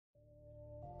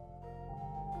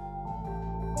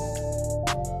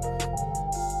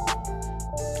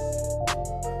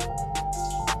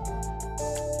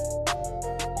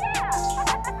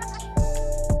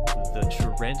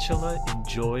tarantula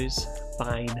enjoys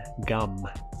fine gum.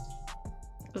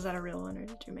 Was that a real one, or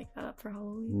did you make that up for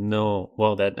Halloween? No,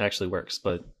 well, that actually works,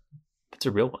 but it's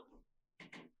a real one.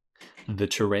 The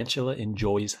tarantula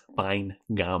enjoys fine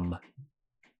gum.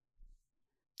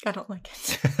 I don't like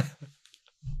it.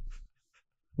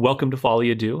 Welcome to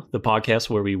Folie, Deux, the podcast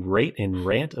where we rate and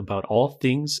rant about all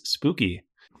things spooky.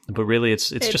 But really,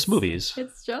 it's just movies.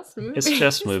 It's just movies. It's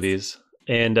just movies.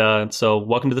 And so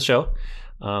welcome to the show.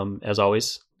 As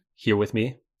always, here with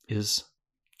me is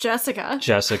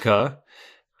Jessica.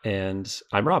 And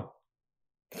I'm Rob.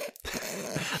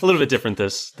 A little bit different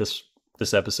this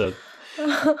episode.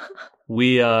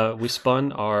 We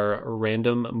spun our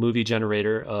random movie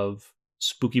generator of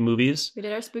spooky movies. We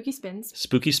did our spooky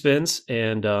spins.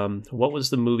 And what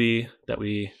was the movie that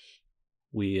we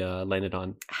landed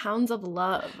on? Hounds of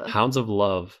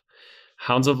Love.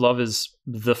 Hounds of Love is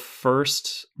the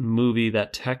first movie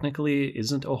that technically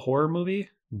isn't a horror movie,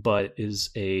 but is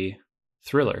a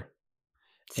thriller.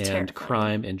 It's and terrifying.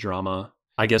 Crime and drama.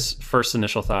 I guess first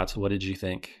initial thoughts, what did you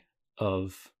think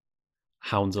of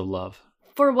Hounds of Love?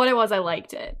 For what it was, I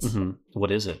liked it. Mm-hmm.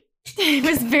 What is it? It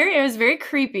was very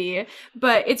creepy,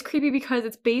 but it's creepy because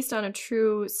it's based on a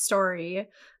true story.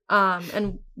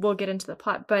 And we'll get into the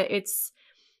plot, but it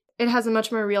has a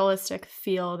much more realistic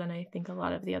feel than I think a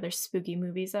lot of the other spooky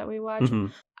movies that we watch. Mm-hmm.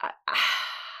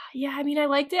 I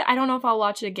liked it. I don't know if I'll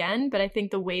watch it again, but I think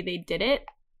the way they did it,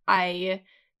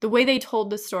 the way they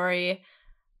told the story,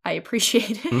 I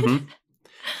appreciated. Mm-hmm.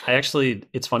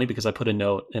 It's funny because I put a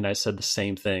note and I said the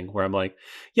same thing where I'm like,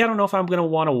 yeah, I don't know if I'm going to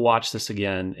want to watch this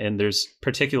again. And there's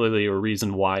particularly a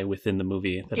reason why within the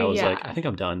movie that I was like, I think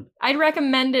I'm done. I'd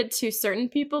recommend it to certain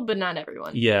people, but not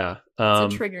everyone. Yeah.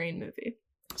 It's a triggering movie.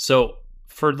 So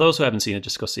for those who haven't seen it,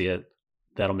 just go see it.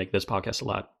 That'll make this podcast a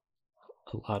lot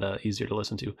easier to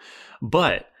listen to.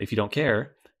 But if you don't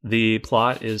care, the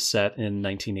plot is set in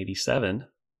 1987.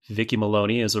 Vicky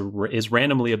Maloney is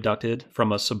randomly abducted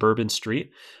from a suburban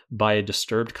street by a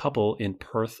disturbed couple in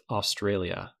Perth,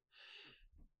 Australia.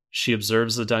 She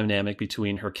observes the dynamic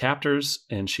between her captors,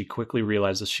 and she quickly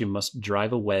realizes she must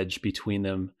drive a wedge between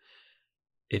them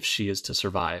if she is to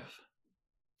survive.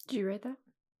 Did you write that?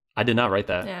 I did not write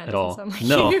that at all. Like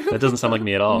no, you. That doesn't sound like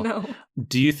me at all. No.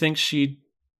 Do you think she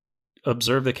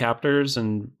observed the captors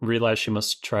and realized she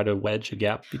must try to wedge a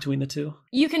gap between the two?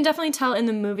 You can definitely tell in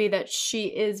the movie that she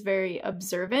is very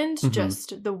observant, Mm-hmm.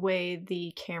 just the way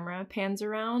the camera pans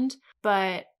around.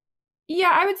 But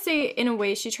yeah, I would say in a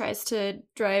way she tries to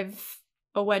drive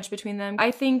a wedge between them.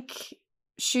 I think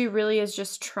she really is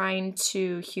just trying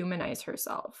to humanize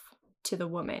herself to the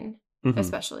woman, Mm-hmm.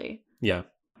 especially. Yeah.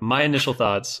 My initial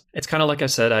thoughts, it's kind of like I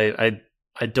said,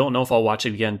 I don't know if I'll watch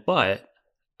it again, but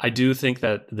I do think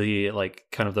that the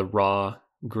kind of the raw,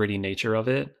 gritty nature of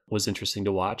it was interesting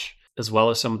to watch, as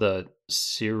well as some of the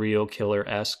serial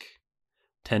killer-esque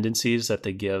tendencies that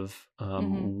they give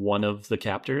one of the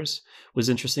captors was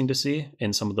interesting to see,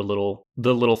 and some of the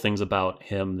little things about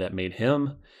him that made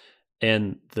him,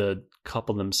 and the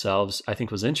couple themselves I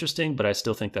think was interesting, but I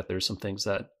still think that there's some things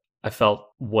that I felt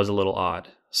was a little odd.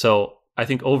 So I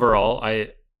think overall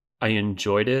I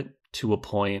enjoyed it to a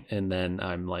point, and then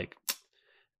I'm like,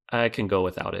 I can go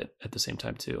without it at the same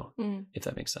time too, if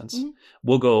that makes sense. Mm-hmm.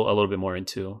 We'll go a little bit more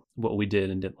into what we did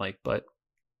and didn't like. But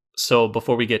so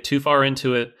before we get too far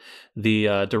into it,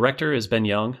 the director is Ben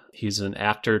Young. He's an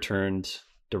actor turned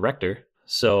director.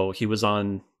 So he was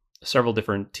on several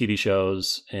different TV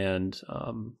shows and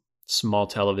small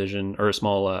television or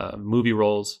small movie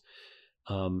roles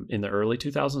in the early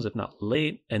 2000s, if not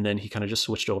late. And then he kind of just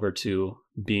switched over to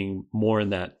being more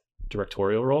in that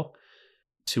directorial role,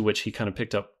 to which he kind of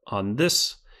picked up on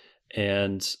this.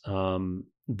 And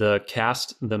the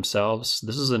cast themselves,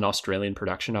 this is an Australian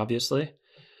production, obviously.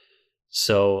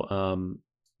 So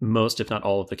most, if not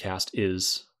all of the cast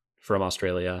is from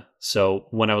Australia. So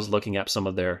when I was looking at some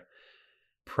of their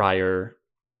prior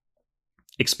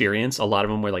experience, a lot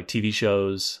of them were like TV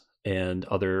shows and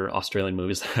other Australian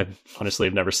movies that I honestly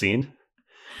have never seen.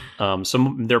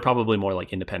 So they're probably more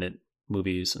like independent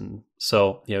movies. And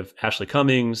so you have Ashley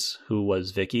Cummings, who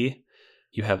was Vicky.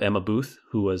 You have Emma Booth,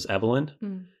 who was Evelyn.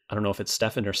 I don't know if it's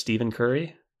Stephen or Stephen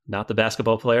Curry, not the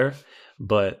basketball player,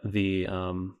 but the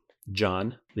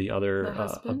John, the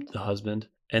husband.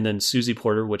 And then Susie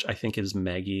Porter, which I think is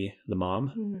Maggie, the mom.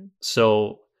 Mm-hmm.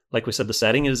 So like we said, the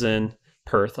setting is in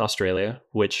Perth, Australia,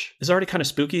 which is already kind of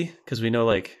spooky because we know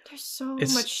there's so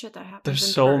much shit that happens.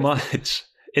 There's so Perth. Much.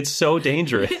 It's so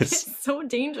dangerous. It's so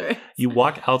dangerous. You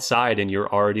walk outside and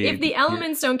you're already... If the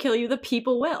elements don't kill you, the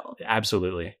people will.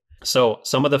 Absolutely. So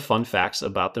some of the fun facts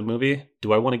about the movie,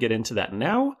 do I want to get into that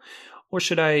now? or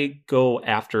should I go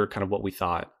after kind of what we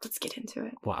thought? Let's get into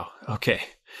it. Wow. Okay.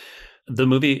 The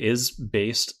movie is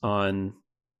based on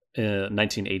a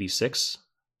 1986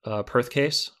 Perth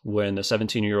case when a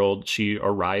 17-year-old, she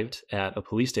arrived at a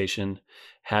police station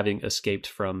having escaped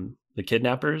from the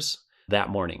kidnappers that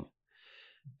morning.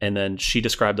 And then she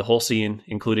described the whole scene,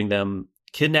 including them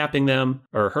kidnapping them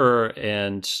or her.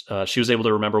 And she was able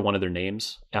to remember one of their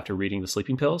names after reading the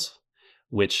sleeping pills,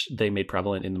 which they made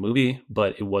prevalent in the movie,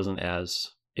 but it wasn't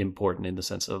as important in the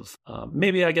sense of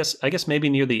maybe, I guess maybe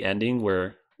near the ending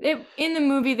where in the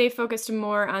movie, they focused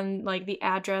more on like the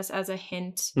address as a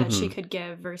hint that she could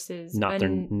give versus not so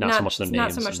much their names.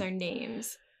 Not so much their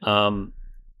names.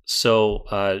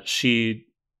 So she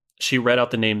read out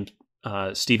the name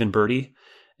Stephen Birdie,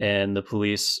 and the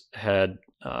police had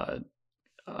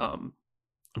I'm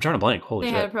drawing a blank. Holy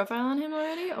shit! They had a profile on him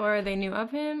already, or they knew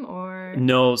of him, or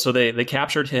no? So they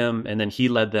captured him, and then he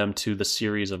led them to the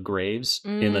series of graves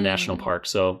in the national park.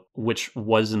 So which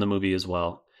was in the movie as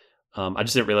well. I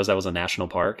just didn't realize that was a national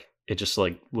park. It just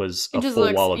was a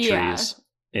full wall of trees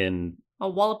in a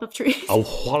wallop of trees. A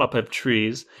wallop of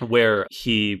trees where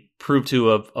he proved to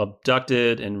have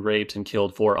abducted and raped and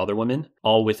killed 4 other women,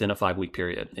 all within a 5-week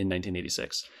period in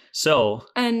 1986. So,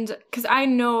 and because I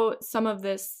know some of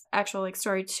this actual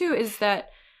story too, is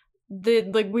that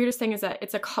the weirdest thing is that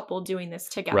it's a couple doing this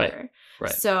together. Right.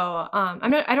 So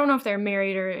I don't know if they're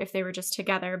married or if they were just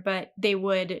together, but they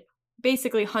would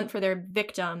basically hunt for their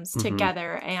victims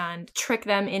together and trick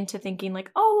them into thinking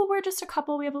like, oh, well, we're just a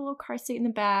couple. We have a little car seat in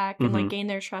the back and gain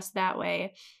their trust that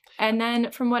way. And then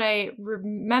from what I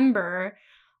remember,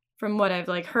 from what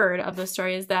I've heard of the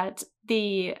story is that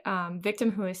the victim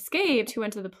who escaped, who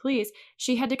went to the police,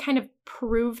 she had to kind of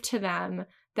prove to them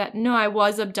that, no, I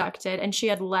was abducted. And she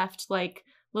had left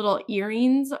little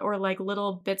earrings or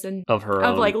little bits of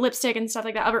lipstick and stuff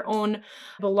like that, of her own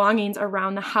belongings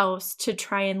around the house to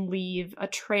try and leave a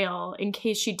trail in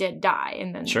case she did die,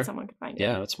 and then someone could find it.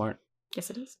 Yeah, that's smart. Yes,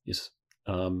 it is. Yes.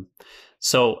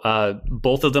 So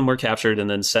both of them were captured and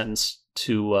then sentenced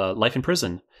to life in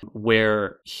prison,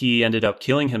 where he ended up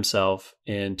killing himself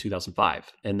in 2005.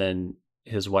 And then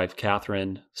his wife,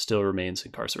 Catherine, still remains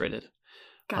incarcerated.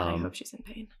 God, I hope she's in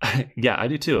pain. Yeah, I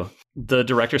do too. The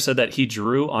director said that he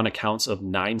drew on accounts of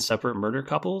 9 separate murder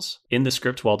couples in the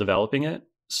script while developing it.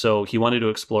 So he wanted to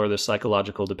explore the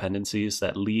psychological dependencies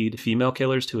that lead female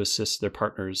killers to assist their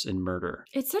partners in murder.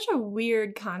 It's such a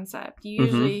weird concept. You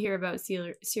usually hear about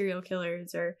serial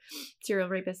killers or serial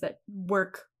rapists that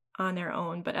work on their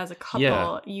own, but as a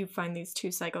couple, you find these 2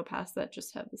 psychopaths that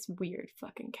just have this weird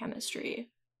fucking chemistry.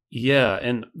 Yeah,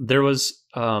 and there was,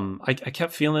 I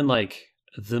kept feeling like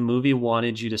the movie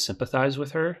wanted you to sympathize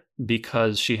with her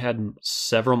because she had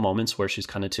several moments where she's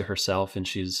kind of to herself and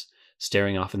she's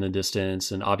staring off in the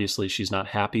distance. And obviously she's not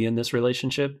happy in this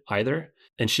relationship either.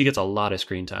 And she gets a lot of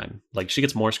screen time. She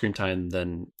gets more screen time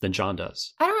than John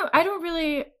does. I don't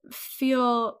really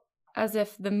feel as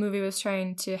if the movie was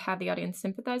trying to have the audience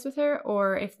sympathize with her,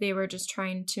 or if they were just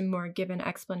trying to more give an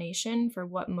explanation for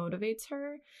what motivates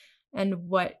her and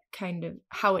what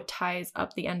how it ties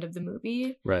up the end of the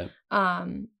movie. Right. I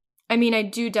mean, I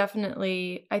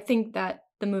think that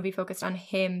the movie focused on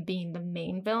him being the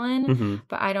main villain,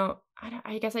 but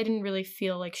I guess I didn't really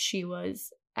feel like she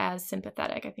was as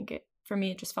sympathetic. I think for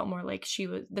me, it just felt more like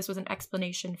this was an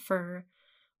explanation for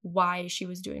why she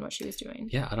was doing what she was doing.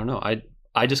 Yeah, I don't know.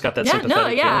 I just got that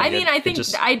sympathetic feeling. I mean,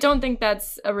 I don't think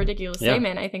that's a ridiculous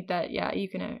statement. I think that,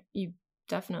 you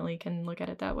definitely can look at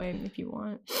it that way if you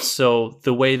want. So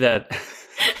the way that,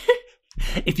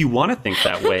 if you want to think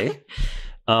that way,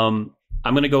 I'm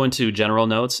going to go into general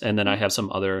notes, and then I have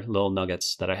some other little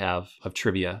nuggets that I have of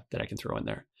trivia that I can throw in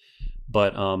there.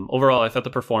 But overall, I thought the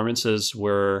performances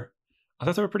were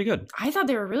pretty good. I thought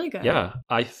they were really good. Yeah.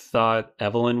 I thought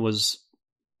Evelyn was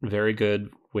very good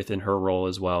within her role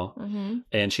as well.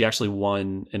 And she actually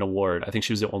won an award. I think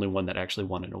she was the only one that actually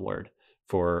won an award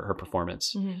for her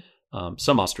performance.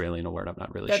 Some Australian award, I'm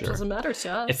not really sure. That doesn't matter to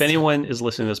us. If anyone is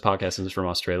listening to this podcast and is from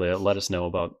Australia, let us know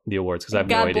about the awards, because I have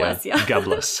no idea. God bless you. God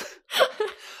bless.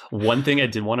 One thing I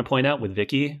did want to point out with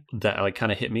Vicky that kind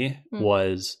of hit me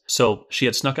was, so she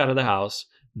had snuck out of the house.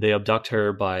 They abduct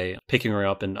her by picking her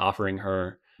up and offering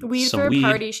her weed some for a weed.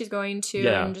 party she's going to,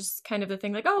 and just kind of the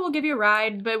thing we'll give you a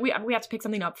ride, but we have to pick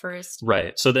something up first.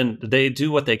 Right. So then they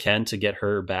do what they can to get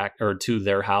her back or to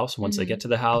their house. Once they get to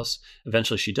the house,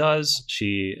 eventually she does.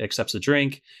 She accepts the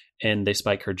drink and they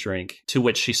spike her drink, to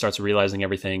which she starts realizing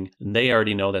everything. They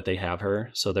already know that they have her,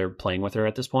 so they're playing with her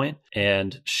at this point.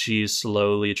 And she's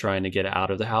slowly trying to get out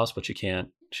of the house, but she can't.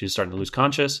 She's starting to lose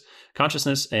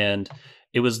consciousness. And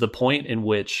it was the point in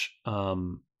which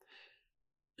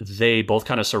they both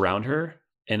kind of surround her.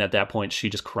 And at that point, she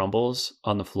just crumbles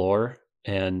on the floor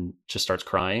and just starts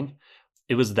crying.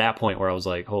 It was that point where I was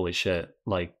like, holy shit,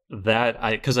 like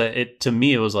that. To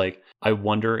me, it was like, I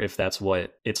wonder if that's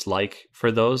what it's like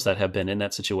for those that have been in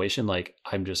that situation. Like,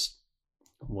 I'm just,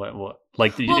 what,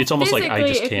 like, it's almost like I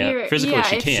just can't. Physically,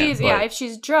 she can't. If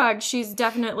she's drugged, she's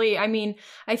definitely, I mean,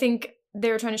 I think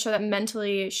they were trying to show that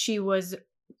mentally she was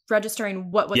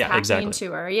registering what was happening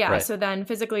to her. Yeah. Right. So then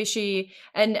physically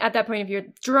and at that point, if you're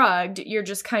drugged, you're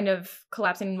just kind of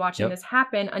collapsing and watching this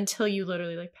happen until you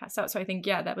literally like pass out. So I think,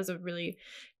 that was a really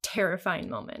terrifying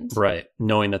moment. Right.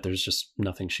 Knowing that there's just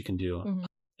nothing she can do. Mm-hmm.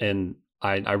 And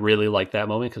I really like that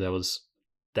moment because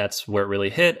that's where it really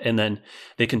hit. And then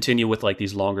they continue with like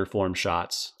these longer form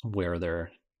shots where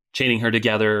they're chaining her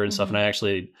together and stuff. And I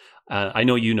actually, I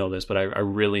know you know this, but I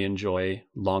really enjoy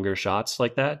longer shots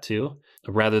like that too,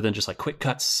 rather than just like quick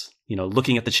cuts,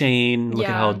 looking at the chain, look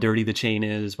at how dirty the chain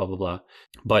is, blah, blah, blah.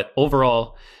 But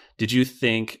overall, did you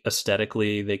think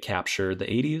aesthetically they captured the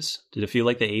 80s? Did it feel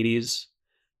like the 80s?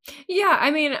 Yeah,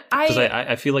 I mean, because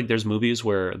I feel like there's movies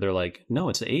where they're like, no,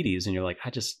 it's the 80s. And you're like,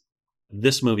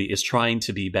 this movie is trying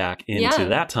to be back into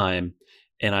that time.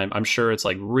 And I'm sure it's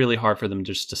like really hard for them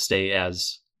just to stay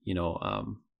as,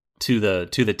 to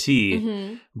the T.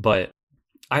 Mm-hmm. But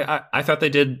I thought they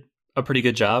did a pretty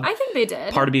good job. I think they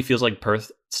did. Part of me feels like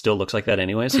Perth still looks like that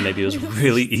anyway. So maybe it was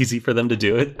really easy for them to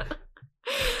do it.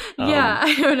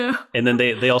 I don't know. And then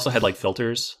they also had like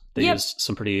filters. They used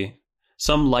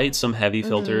some light, some heavy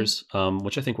filters,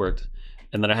 which I think worked.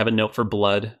 And then I have a note for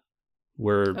blood.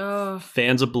 We're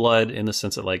fans of blood in the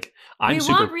sense that like we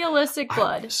want realistic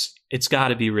blood. It's got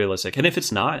to be realistic. And if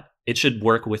it's not, it should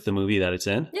work with the movie that it's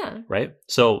in. Yeah. Right?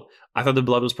 So I thought the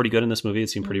blood was pretty good in this movie. It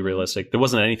seemed pretty realistic. There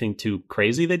wasn't anything too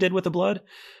crazy they did with the blood.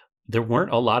 There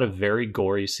weren't a lot of very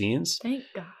gory scenes. Thank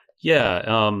God.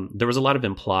 Yeah, there was a lot of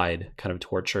implied kind of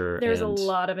torture. There's a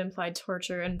lot of implied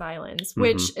torture and violence,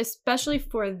 which, especially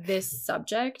for this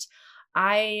subject,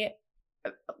 I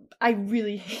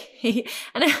really hate.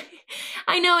 And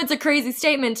I know it's a crazy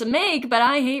statement to make, but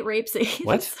I hate rape scenes.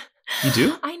 What? You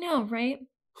do? I know, right?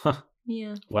 Huh.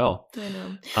 Yeah. Well. I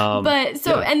know. But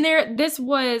so, and this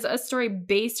was a story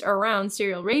based around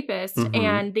serial rapists,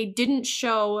 and they didn't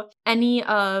show any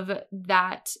of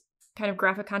that kind of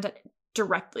graphic content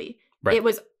directly. Right. It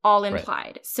was all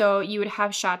implied. Right. So you would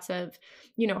have shots of,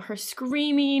 her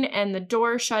screaming and the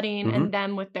door shutting and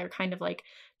them with their kind of like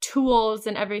tools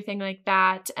and everything like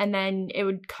that. And then it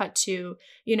would cut to,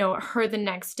 her the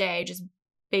next day just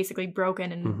basically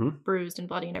broken and bruised and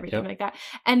bloody and everything like that.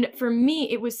 And for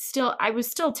me, I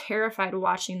was still terrified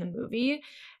watching the movie.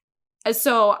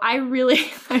 So I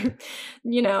really,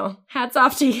 hats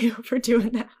off to you for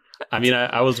doing that. I mean,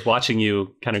 I was watching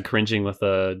you kind of cringing with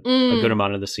a good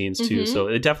amount of the scenes too. So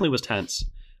it definitely was tense.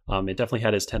 It definitely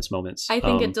had its tense moments. I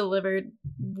think it delivered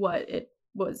what it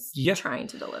was trying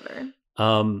to deliver.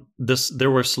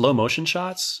 There were slow motion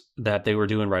shots that they were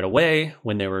doing right away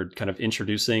when they were kind of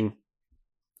introducing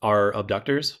our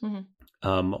abductors.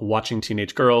 Watching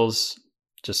teenage girls,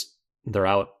 just they're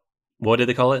out. What did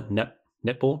they call it?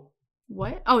 Netball?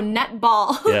 What? Oh,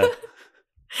 netball. Yeah.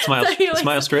 It's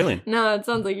my Australian. No, it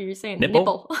sounds like you're saying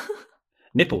nipple.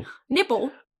 Nipple.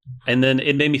 And then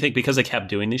it made me think, because I kept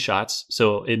doing these shots,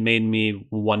 so it made me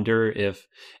wonder if,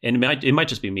 and it might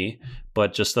just be me,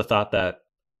 but just the thought that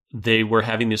they were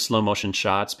having these slow motion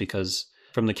shots because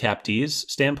from the captee's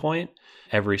standpoint,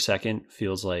 every second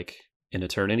feels like an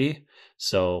eternity.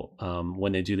 So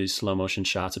when they do these slow motion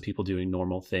shots of people doing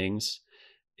normal things,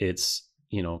 it's,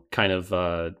 kind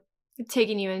of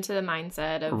taking you into the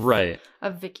mindset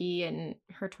of Vicky and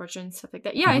her torture and stuff like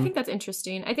that. Yeah, I think that's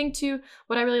interesting. I think too,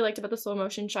 what I really liked about the slow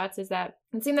motion shots is that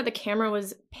it seemed that the camera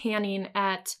was panning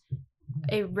at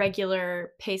a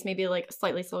regular pace, maybe like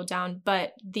slightly slowed down,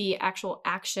 but the actual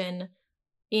action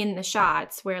in the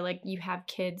shots where like you have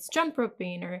kids jump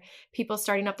roping or people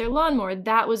starting up their lawnmower,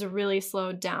 that was really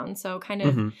slowed down. So kind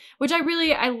of, which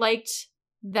I liked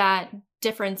that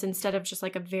difference instead of just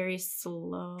like a very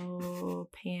slow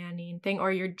panning thing,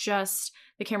 or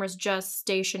the camera's just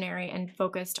stationary and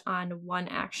focused on one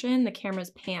action. The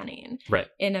camera's panning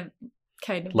in a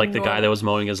kind of like the guy that was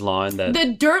mowing his lawn,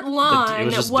 the dirt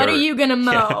lawn. What are you gonna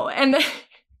mow? And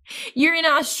you're in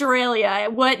Australia.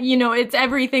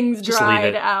 Everything's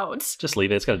dried out. Just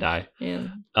leave it. It's gonna die. Yeah.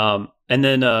 And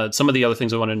then some of the other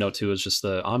things I want to note too is just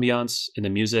the ambiance and the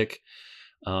music.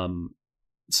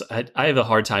 So I have a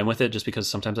hard time with it just because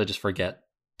sometimes I just forget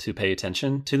to pay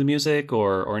attention to the music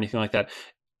or anything like that.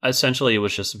 Essentially, it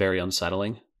was just very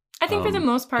unsettling. I think for the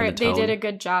most part, they did a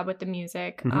good job with the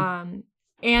music.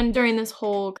 And during this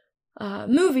whole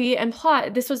movie and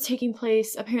plot, this was taking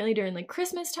place apparently during like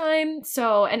Christmas time.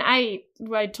 So, and I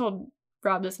told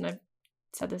Rob this, and I've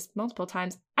said this multiple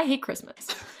times, I hate Christmas.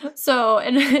 So,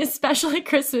 and especially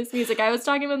Christmas music. I was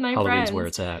talking with my Halloween's friends. where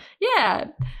it's at. Yeah.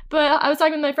 But I was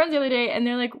talking with my friends the other day, and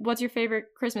they're like, what's your favorite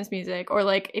Christmas music? Or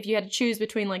like, if you had to choose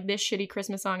between like this shitty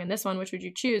Christmas song and this one, which would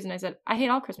you choose? And I said, I hate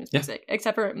all Christmas music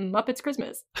except for Muppets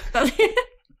Christmas.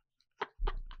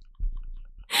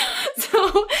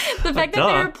 So the fact that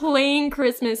they were playing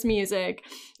Christmas music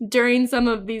during some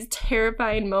of these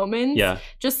terrifying moments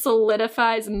just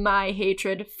solidifies my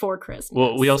hatred for Christmas.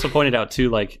 Well, we also pointed out too,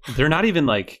 like, they're not even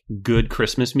like good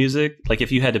Christmas music. Like,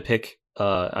 if you had to pick,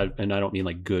 and I don't mean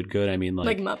like good, I mean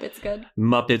like Muppets good.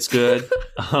 Muppets good.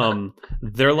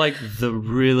 They're like the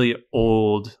really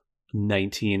old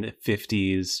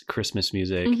 1950s Christmas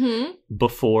music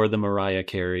before the Mariah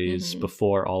Careys,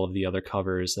 before all of the other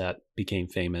covers that became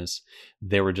famous.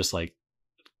 They were just like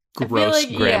gross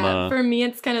grandma. Yeah, for me,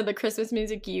 it's kind of the Christmas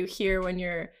music you hear when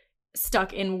you're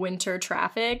stuck in winter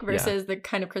traffic versus the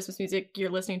kind of Christmas music you're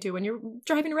listening to when you're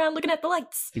driving around looking at the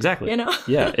lights. Exactly. You know?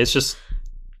 Yeah, it's just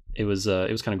it was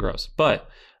kind of gross. But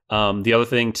the other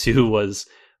thing too was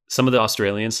some of the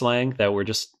Australian slang that we're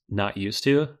just not used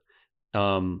to.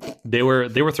 They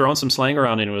were throwing some slang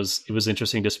around, and it was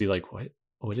interesting just to be like,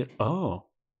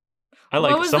 I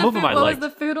like some of them. I like. What was the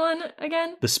food one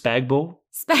again? The spag bowl.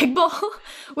 Spag bowl,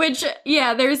 which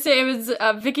it was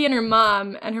Vicky and her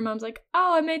mom's like,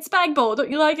 oh, I made spag bowl,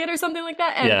 don't you like it, or something like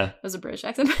that? And it was a British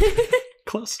accent.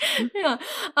 Close. Yeah.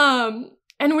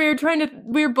 And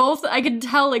I could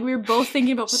tell, like, we were both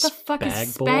thinking about what the fuck is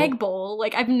spag bowl?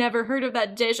 Like, I've never heard of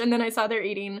that dish. And then I saw they're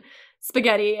eating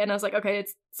spaghetti, and I was like, okay,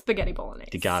 it's spaghetti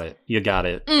bolognese. You got it.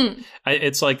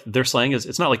 It's like their slang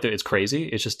it's not like it's crazy.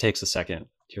 It just takes a second.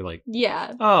 You're like,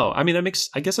 yeah. Oh, I mean,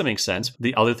 I guess that makes sense.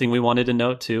 The other thing we wanted to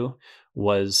note too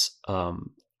was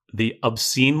the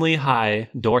obscenely high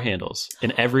door handles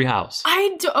in every house.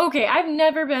 Okay, I've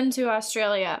never been to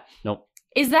Australia. Nope.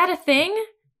 Is that a thing?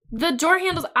 The door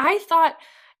handles, I thought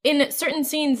in certain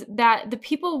scenes that the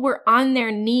people were on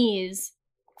their knees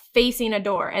facing a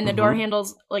door and the door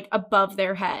handles like above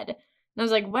their head. And I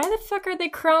was like, why the fuck are they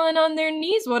crawling on their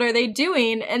knees? What are they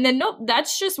doing? And then nope,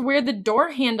 that's just where the door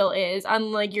handle is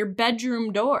on like your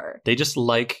bedroom door. They just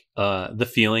like the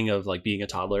feeling of like being a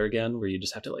toddler again, where you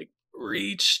just have to like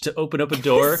reach to open up a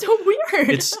door. It's so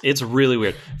weird. It's really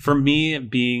weird. For me,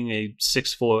 being a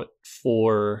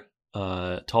 6'4"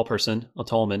 tall person, a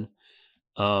tall man,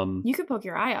 you could poke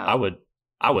your eye out.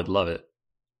 I would love it.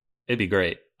 It'd be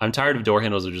great. I'm tired of door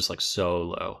handles that are just like so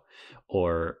low,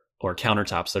 or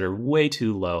countertops that are way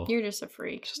too low. You're just a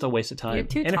freak. It's just a waste of time. You're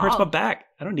too and tall. It hurts my back.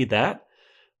 I don't need that.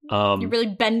 You're really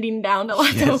bending down to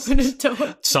open a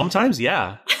door. Sometimes,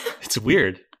 yeah. It's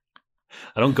weird.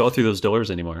 I don't go through those doors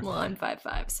anymore. Well, I'm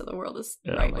 5'5", so the world is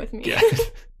right with me. Yeah.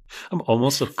 I'm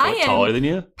almost a foot taller than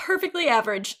you. Perfectly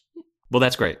average. Well,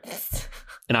 that's great.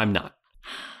 And I'm not.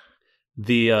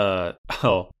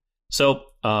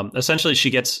 Essentially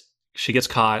she gets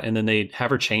caught, and then they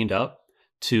have her chained up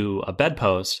to a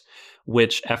bedpost,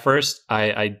 which at first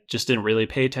I just didn't really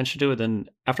pay attention to it. Then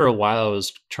after a while,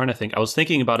 I was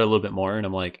thinking about it a little bit more, and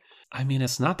I'm like, I mean,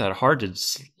 it's not that hard to,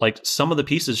 like, some of the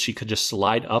pieces she could just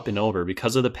slide up and over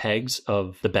because of the pegs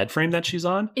of the bed frame that she's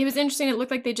on. It was interesting. It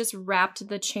looked like they just wrapped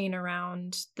the chain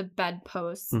around the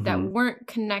bedposts that weren't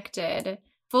connected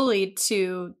fully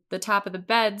to the top of the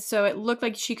bed, so it looked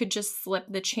like she could just slip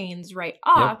the chains right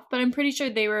off. But I'm pretty sure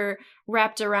they were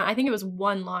wrapped around. I think it was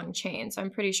one long chain, so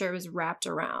I'm pretty sure it was wrapped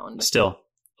around. Still,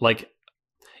 like,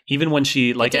 even when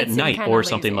she, like, at night or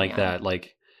something like that,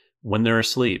 like when they're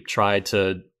asleep, tried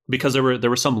to, because there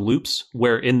were some loops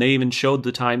and they even showed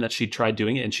the time that she tried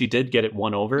doing it, and she did get it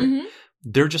one over.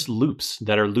 They're just loops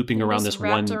that are looping around this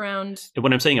one. Around.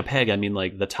 When I'm saying a peg, I mean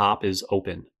like the top is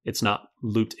open. It's not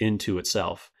looped into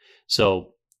itself.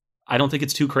 So I don't think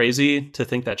it's too crazy to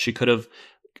think that she could have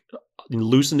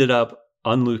loosened it up,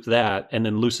 unlooped that, and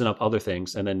then loosened up other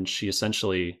things. And then she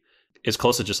essentially is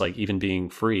close to just like even being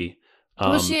free.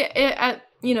 Well, at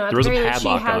the very least, she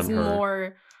has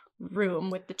more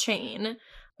room with the chain.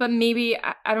 But maybe,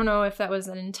 I don't know if that was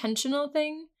an intentional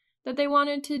thing that they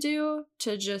wanted to do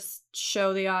to just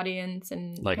show the audience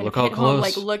and like look how close,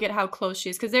 like look at how close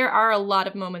she is, because there are a lot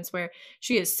of moments where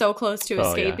she is so close to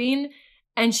escaping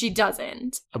and she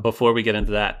doesn't. Before we get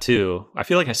into that too, I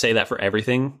feel like I say that for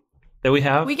everything that we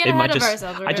have. We get ahead of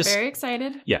ourselves. We're very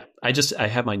excited. Yeah, I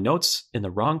have my notes in the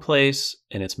wrong place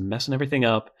and it's messing everything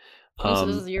up. So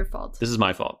this is your fault. This is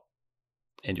my fault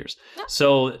and yours. Yeah.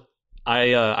 So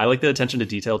I like the attention to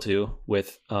detail too,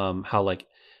 with how like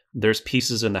there's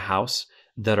pieces in the house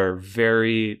that are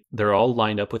they're all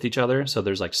lined up with each other. So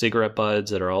there's like cigarette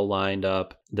butts that are all lined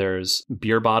up. There's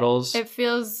beer bottles. It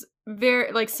feels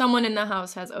very like someone in the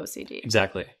house has OCD.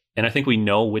 Exactly. And I think we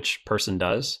know which person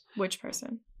does. Which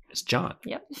person? It's John.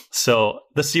 Yep. So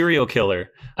the serial killer.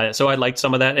 So I liked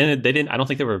some of that. And I don't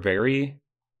think they were very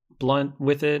blunt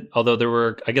with it.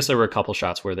 Although I guess there were a couple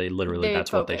shots where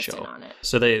that's what they show.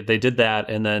 So they did that.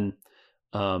 And then,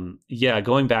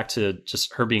 going back to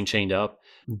just her being chained up,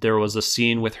 there was a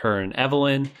scene with her and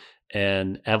Evelyn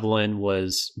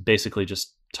was basically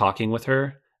just talking with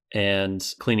her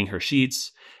and cleaning her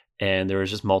sheets. And there was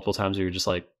just multiple times where you're just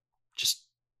like, just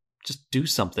do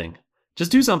something.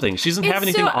 Just do something. She doesn't have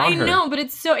anything on her. I know, but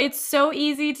it's so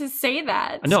easy to say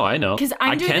that. No, I know. Because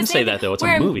I can say that though. It's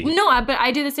a movie. But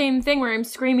I do the same thing where I'm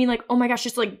screaming like, "Oh my gosh!"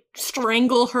 Just like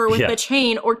strangle her with the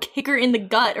chain or kick her in the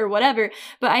gut or whatever.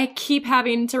 But I keep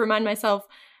having to remind myself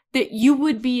that you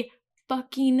would be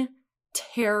fucking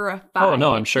terrified. Oh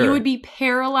no, I'm sure you would be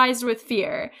paralyzed with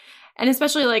fear. And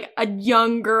especially like a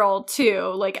young girl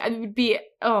too, like I would be,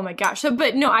 oh my gosh.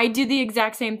 But no, I do the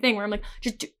exact same thing where I'm like,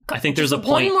 I think there's a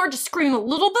point. One more, just scream a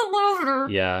little bit louder.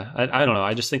 Yeah, I don't know.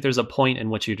 I just think there's a point in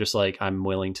which you're just like, I'm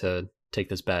willing to take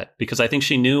this bet. Because I think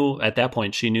at that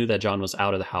point, she knew that John was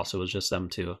out of the house. It was just them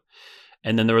two.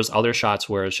 And then there was other shots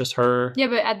where it's just her. Yeah,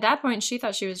 but at that point, she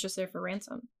thought she was just there for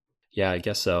ransom. Yeah, I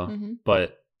guess so. Mm-hmm.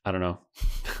 But I don't know.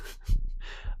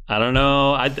 I don't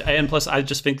know. And plus, I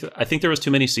think there was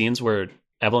too many scenes where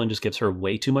Evelyn just gives her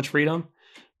way too much freedom,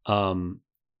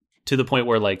 to the point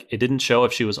where like it didn't show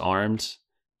if she was armed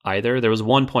either. There was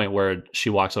one point where she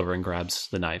walks over and grabs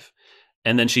the knife,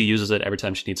 and then she uses it every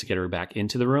time she needs to get her back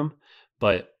into the room.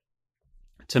 But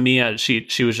to me,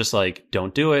 she was just like,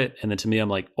 "Don't do it," and then to me, I'm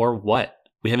like, "Or what?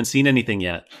 We haven't seen anything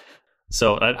yet."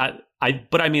 So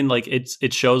but I mean, like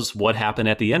it shows what happened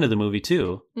at the end of the movie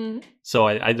too. Mm-hmm. So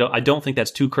I don't think that's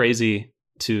too crazy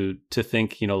to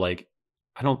think, like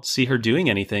I don't see her doing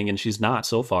anything, and she's not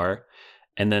so far.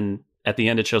 And then at the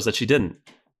end, it shows that she didn't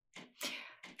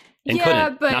and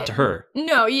couldn't, but not to her.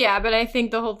 No, yeah, but I think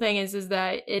the whole thing is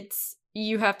that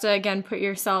you have to again put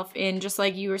yourself in, just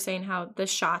like you were saying, how the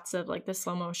shots of like the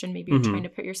slow motion, maybe you're trying to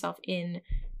put yourself in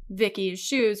Vicky's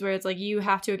shoes, where it's like you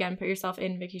have to again put yourself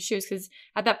in Vicky's shoes, because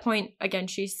at that point again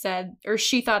she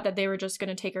thought that they were just going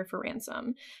to take her for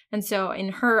ransom. And so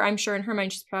I'm sure in her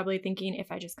mind she's probably thinking, if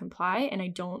I just comply and I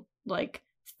don't like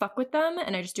fuck with them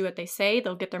and I just do what they say,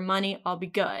 they'll get their money, I'll be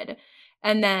good.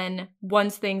 And then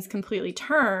once things completely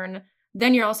turn,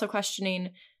 then you're also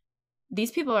questioning,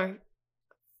 these people are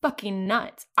fucking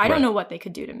nuts. I don't know what they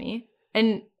could do to me.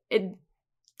 And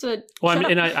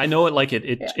I know it like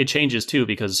it changes too,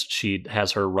 because she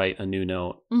has her write a new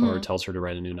note, or tells her to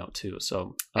write a new note too.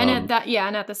 So and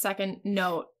at the second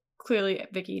note, clearly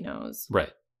Vicky knows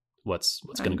what's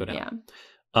going to go down.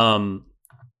 Yeah.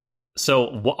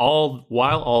 So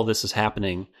while all this is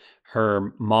happening,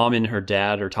 her mom and her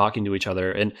dad are talking to each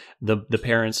other, and the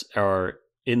parents are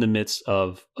in the midst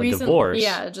of a divorce.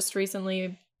 Yeah, just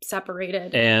recently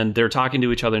separated, and they're talking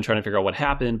to each other and trying to figure out what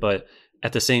happened, but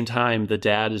at the same time, the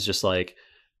dad is just like...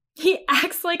 He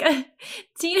acts like a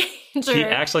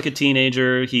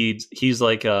teenager. He's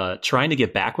like trying to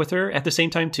get back with her. At the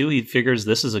same time, too, he figures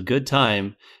this is a good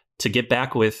time to get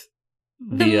back with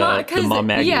the mom,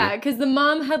 Maggie. Yeah, because the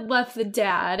mom had left the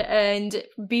dad, and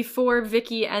before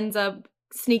Vicky ends up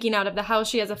sneaking out of the house,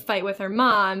 she has a fight with her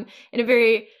mom in a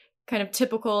very kind of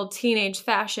typical teenage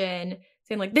fashion,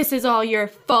 saying like, this is all your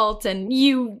fault, and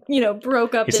you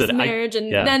broke up this marriage.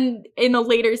 Then in a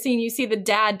later scene, you see the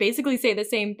dad basically say the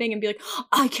same thing and be like,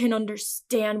 I can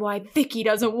understand why Vicky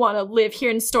doesn't want to live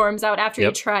here, and storms out after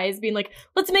he tries, being like,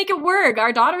 let's make it work.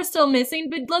 Our daughter's still missing,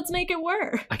 but let's make it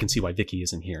work. I can see why Vicky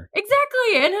isn't here.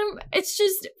 Exactly. And it's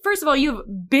just, first of all, you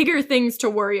have bigger things to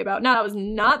worry about. Now was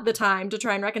not the time to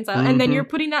try and reconcile. Mm-hmm. And then you're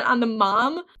putting that on the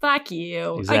mom. Fuck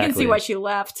you. Exactly. I can see why she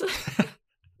left.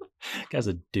 Guy's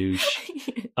a douche.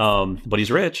 But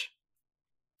he's rich.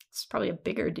 It's probably a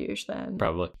bigger douche then.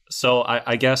 Probably. So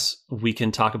I guess we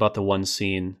can talk about the one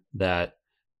scene that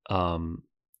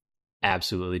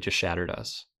absolutely just shattered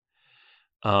us.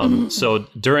 So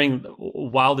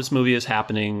while this movie is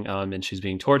happening, and she's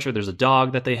being tortured, there's a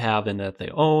dog that they have and that they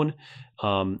own,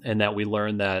 and that we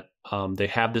learn that they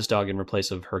have this dog in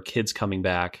place of her kids coming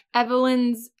back.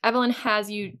 Evelyn has,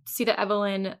 you see that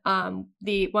Evelyn,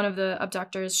 one of the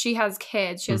abductors, she has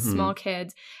kids. She has small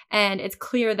kids, and it's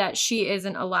clear that she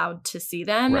isn't allowed to see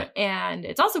them. Right. And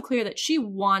it's also clear that she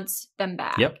wants them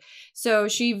back. Yep. So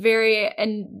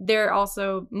and there are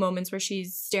also moments where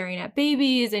she's staring at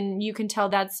babies, and you can tell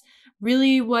that's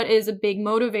really what is a big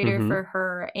motivator for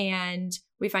her. And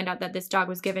we find out that this dog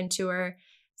was given to her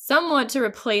somewhat to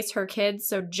replace her kids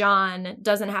so John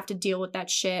doesn't have to deal with that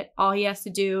shit. All he has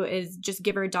to do is just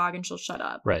give her a dog and she'll shut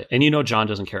up. Right. And you know John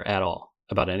doesn't care at all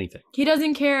about anything. He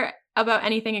doesn't care about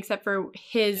anything except for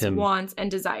his Him. wants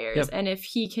and desires. Yep. And if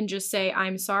he can just say,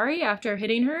 I'm sorry after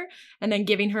hitting her and then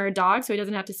giving her a dog so he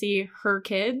doesn't have to see her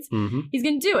kids, he's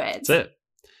going to do it. That's it.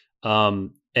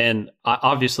 And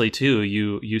obviously, too,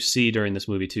 you see during this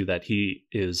movie, too, that he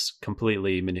is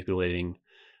completely manipulating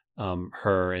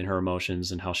her and her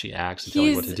emotions and how she acts and telling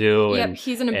her what to do. Yep, and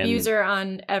he's an abuser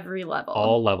on every level.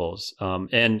 All levels.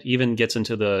 And even gets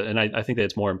into and I think that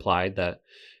it's more implied that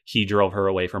he drove her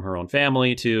away from her own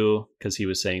family, too, because he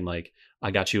was saying, like,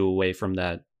 I got you away from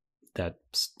that, I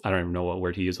don't even know what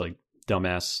word he used, like,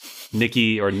 dumbass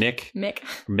Nick.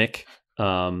 Mick.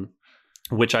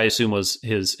 Which I assume was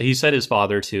he said his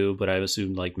father too, but I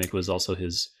assumed like Mick was also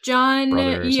his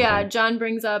brother. Yeah, John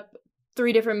brings up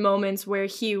 3 different moments where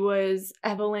he was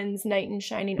Evelyn's knight in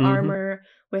shining armor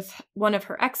with one of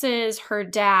her exes, her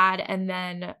dad, and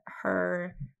then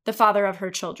the father of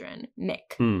her children,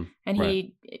 Mick. And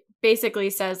he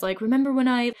basically says, like, remember when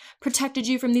I protected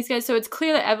you from these guys? So it's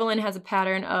clear that Evelyn has a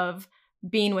pattern of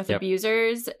being with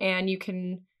abusers, and you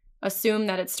can assume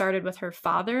that it started with her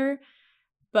father.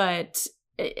 But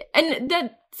and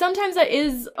that sometimes that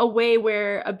is a way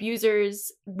where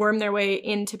abusers worm their way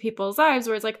into people's lives,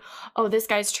 where it's like, oh, this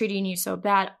guy's treating you so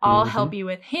bad, I'll help you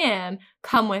with him,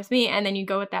 come with me, and then you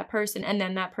go with that person, and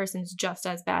then that person's just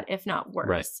as bad, if not worse.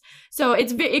 Right. So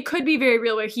it could be very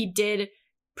real where he did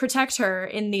protect her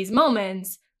in these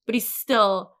moments, but he's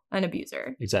still an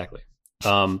abuser. Exactly.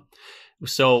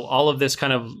 So all of this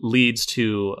kind of leads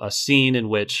to a scene in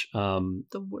which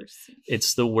the worst scene.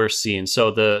 It's the worst scene.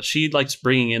 So she likes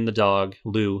bringing in the dog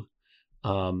Lou,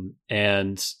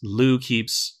 and Lou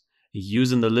keeps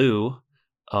using the loo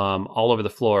all over the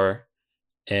floor,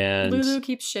 and Lulu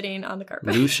keeps shitting on the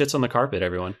carpet. Lou shits on the carpet,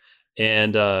 everyone.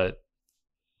 And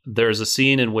there's a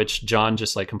scene in which John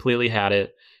just like completely had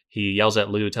it. He yells at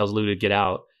Lou, tells Lou to get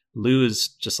out. Lou is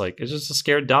just like, it's just a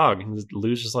scared dog. And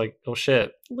Lou's just like, oh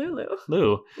shit. Lulu.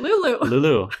 Oh,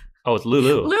 it's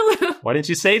Lulu. Lulu. Why didn't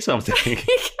you say something?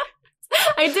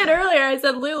 I did earlier. I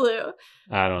said Lulu.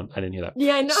 I didn't hear that.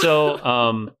 Yeah, I know.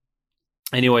 So,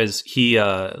 anyways,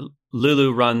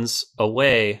 Lulu runs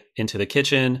away into the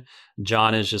kitchen.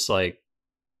 John is just like,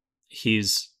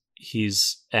 he's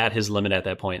at his limit at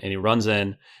that point, and he runs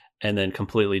in and then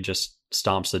completely just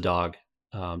stomps the dog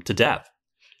to death.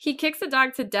 He kicks the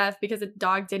dog to death because the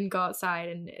dog didn't go outside,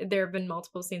 and there have been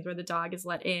multiple scenes where the dog is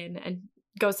let in and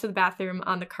goes to the bathroom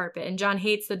on the carpet. And John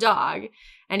hates the dog,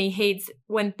 and he hates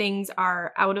when things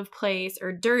are out of place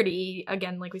or dirty.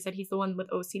 Again, like we said, he's the one with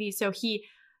OCD. So he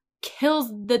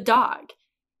kills the dog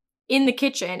in the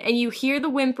kitchen, and you hear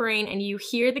the whimpering and you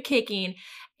hear the kicking,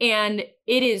 and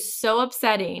it is so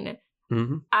upsetting.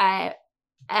 I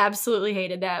absolutely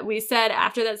hated that. We said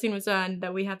after that scene was done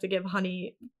that we have to give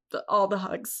Honey all the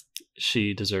hugs.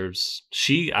 She deserves.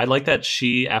 I like that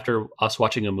she, after us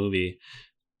watching a movie,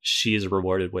 she is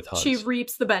rewarded with hugs. She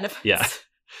reaps the benefits. Yeah.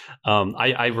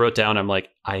 I wrote down, I'm like,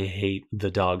 I hate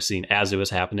the dog scene as it was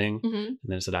happening. And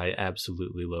then I said, I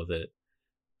absolutely loathe it.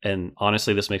 And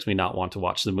honestly, this makes me not want to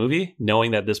watch the movie,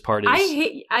 knowing that this part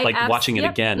is watching it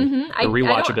again. The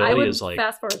rewatchability is like,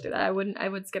 fast forward through that. I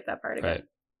would skip that part again. Right.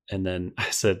 And then I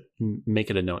said, make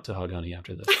it a note to hug Honey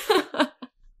after this.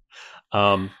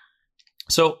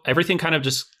 So everything kind of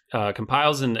just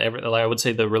compiles, and I would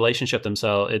say the relationship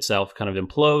itself kind of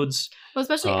implodes. Well,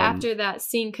 especially after that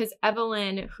scene, because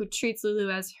Evelyn, who treats Lulu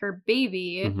as her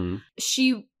baby,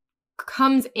 she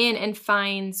comes in and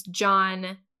finds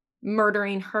John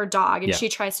murdering her dog, and she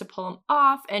tries to pull him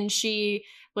off, and she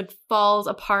like falls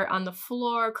apart on the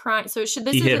floor crying. So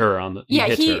he hit her on the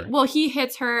he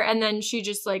hits her, and then she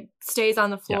just like stays on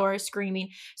the floor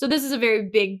screaming. So this is a very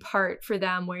big part for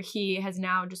them, where he has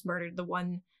now just murdered the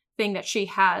one thing that she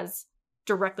has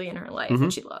directly in her life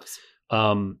and she loves.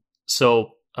 So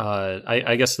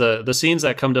I guess the scenes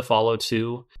that come to follow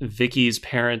too, Vicky's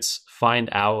parents find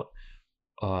out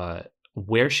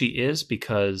where she is,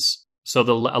 because a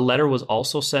letter was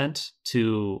also sent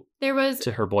to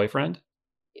her boyfriend.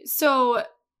 So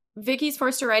Vicky's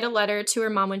forced to write a letter to her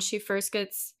mom when she first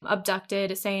gets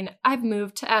abducted, saying, I've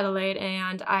moved to Adelaide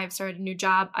and I've started a new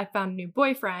job. I found a new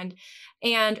boyfriend.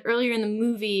 And earlier in the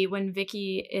movie, when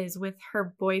Vicky is with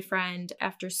her boyfriend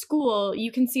after school,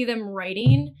 you can see them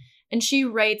writing, and she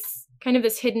writes kind of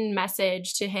this hidden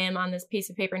message to him on this piece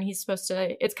of paper, and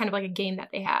it's kind of like a game that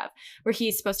they have where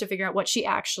he's supposed to figure out what she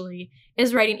actually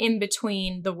is writing in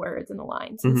between the words and the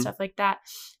lines and stuff like that.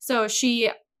 So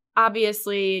she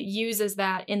obviously uses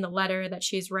that in the letter that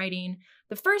she's writing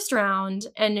the first round,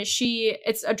 and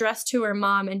it's addressed to her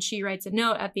mom, and she writes a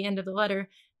note at the end of the letter,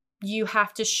 you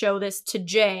have to show this to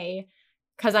Jay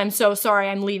because I'm so sorry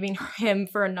I'm leaving him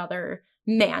for another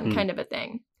man, kind of a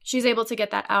thing. She's able to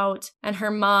get that out, and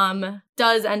her mom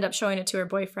does end up showing it to her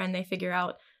boyfriend. They figure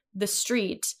out the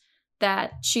street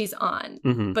that she's on,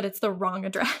 but it's the wrong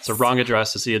address. It's the wrong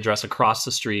address. It's the address across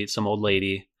the street, some old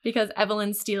lady. Because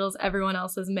Evelyn steals everyone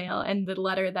else's mail, and the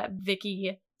letter that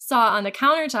Vicky saw on the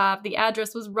countertop, the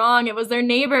address was wrong. It was their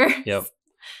neighbor. Yep.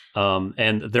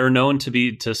 And they're known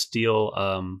to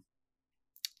steal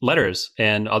letters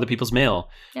and other people's mail.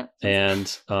 Yep.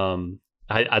 And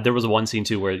there was one scene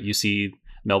too where you see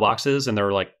mailboxes and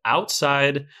they're like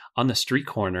outside on the street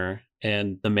corner,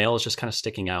 and the mail is just kind of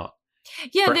sticking out.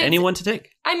 Yeah, for anyone to take.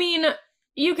 I mean,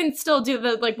 you can still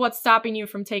do what's stopping you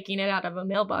from taking it out of a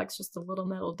mailbox? Just a little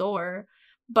metal door.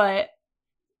 But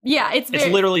yeah, it's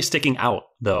literally sticking out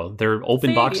though. They're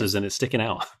open boxes and it's sticking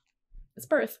out. It's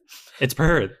Perth. It's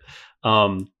Perth.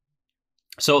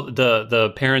 So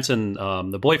the parents and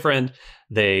the boyfriend,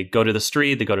 they go to the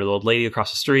street. They go to the old lady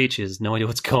across the street. She has no idea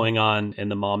what's going on,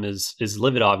 and the mom is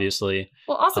livid, obviously.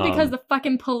 Well, also because the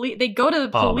fucking police, they go to the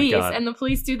police, and the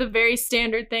police do the very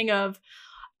standard thing of,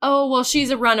 oh, well, she's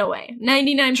a runaway.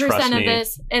 99% of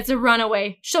this, it's a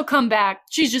runaway. She'll come back.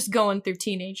 She's just going through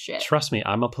teenage shit. Trust me,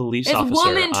 I'm a police officer. It's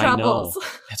woman troubles. I know.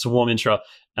 It's woman trouble.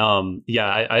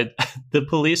 The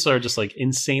police are just like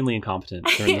insanely incompetent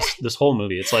during this whole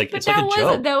movie. It's like it's like a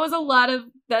joke.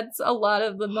 That's a lot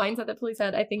of the mindset that police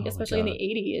had, I think, especially in the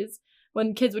 80s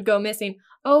when kids would go missing.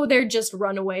 Oh, they're just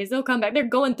runaways. They'll come back. They're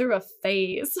going through a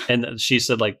phase. And she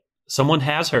said, like, someone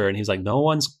has her, and he's like, no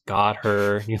one's got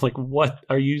her. And you're like, what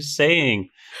are you saying?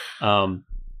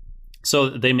 So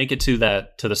they make it to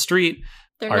the street.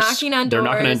 They're knocking on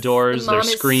doors. They're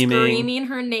screaming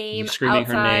her name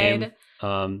outside.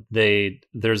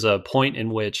 There's a point in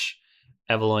which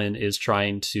Evelyn is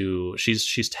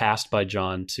she's tasked by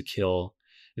John to kill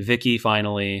Vicky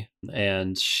finally,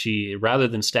 and she, rather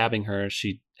than stabbing her,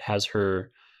 she has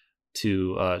her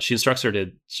she instructs her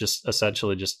to just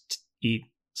essentially just eat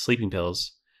sleeping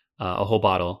pills, a whole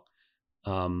bottle,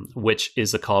 which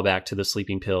is a callback to the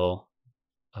sleeping pill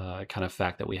kind of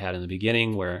fact that we had in the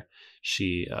beginning, where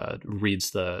she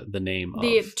reads the name of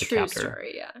the true captor.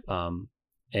 Story, yeah.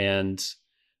 And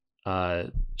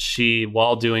she,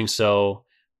 while doing so,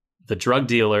 there's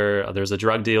a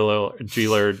drug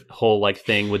dealer whole like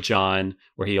thing with John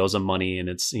where he owes him money, and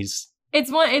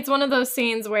it's one of those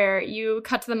scenes where you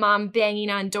cut to the mom banging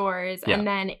on doors, and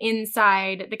then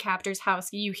inside the captor's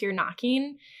house you hear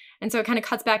knocking, and so it kind of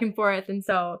cuts back and forth, and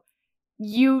so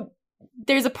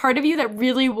there's a part of you that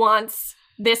really wants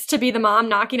this to be the mom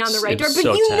knocking on the right door, but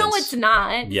so know it's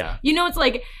not. Yeah. It's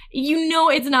like,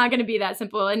 it's not going to be that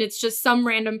simple, and it's just some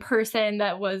random person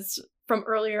that was from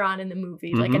earlier on in the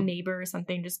movie, like a neighbor or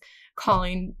something, just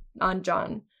calling on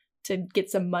John to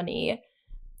get some money.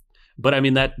 But I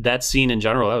mean, that scene in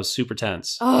general, that was super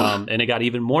tense. And it got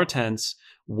even more tense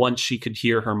once she could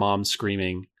hear her mom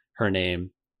screaming her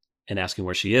name and asking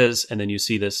where she is. And then you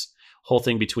see this whole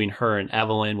thing between her and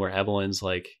Evelyn, where Evelyn's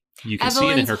like, you can see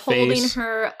it in her face. Holding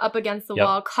her up against the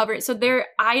wall, covered. So they're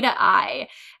eye to eye.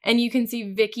 And you can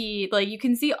see Vicky, like, you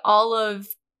can see all of,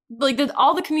 like,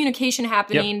 all the communication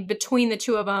happening between the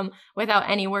two of them without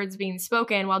any words being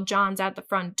spoken while John's at the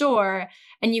front door.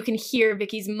 And you can hear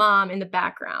Vicky's mom in the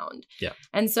background. Yeah.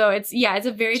 And so it's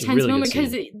a very tense really moment,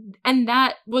 because and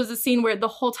that was a scene where the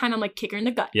whole time I'm like, kick her in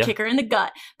the gut, kick her in the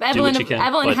gut. But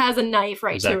Evelyn has a knife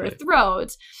right to her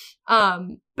throat.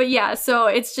 But yeah, so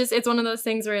it's one of those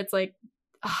things where it's like,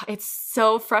 it's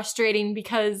so frustrating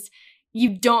because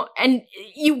you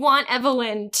want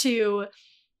Evelyn to,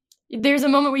 there's a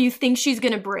moment where you think she's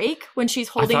going to break when she's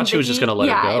holding Vicky. I thought she was just going to let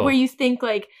her go. Where you think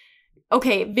like,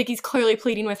 okay, Vicky's clearly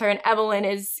pleading with her, and Evelyn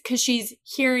is, because she's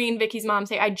hearing Vicky's mom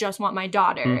say, I just want my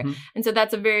daughter. And so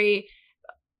that's a very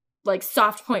like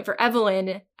soft point for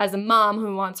Evelyn as a mom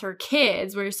who wants her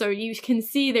kids, where so you can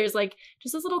see there's like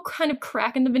just this little kind of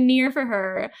crack in the veneer for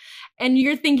her, and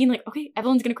you're thinking like, okay,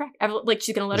 Evelyn's gonna crack, like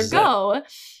she's gonna let her go.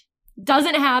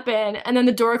 Doesn't happen, and then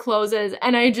the door closes,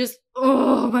 and I just,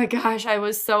 oh my gosh, I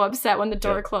was so upset when the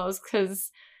door closed,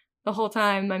 because the whole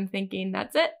time I'm thinking,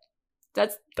 that's it,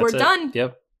 we're done.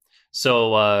 Yep.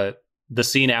 So the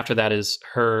scene after that is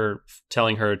her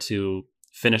telling her to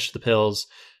finish the pills,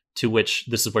 to which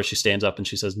this is where she stands up and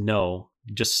she says, no,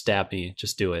 just stab me,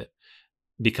 just do it.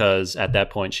 Because at that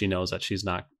point she knows that she's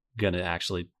not going to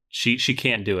actually, she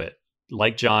can't do it.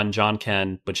 Like John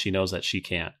can, but she knows that she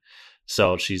can't.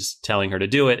 So she's telling her to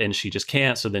do it and she just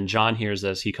can't. So then John hears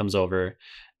this, he comes over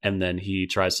and then he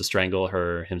tries to strangle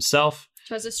her himself.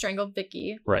 Tries to strangle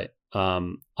Vicky. Right.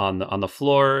 On the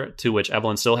floor, to which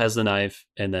Evelyn still has the knife,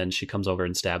 and then she comes over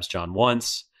and stabs John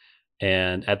once.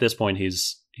 And at this point,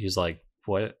 he's like,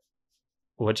 "What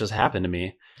just happened to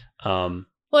me?" Well,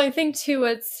 I think too,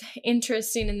 what's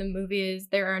interesting in the movie is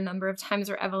there are a number of times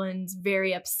where Evelyn's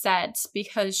very upset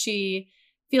because she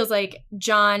feels like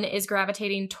John is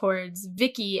gravitating towards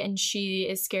Vicky, and she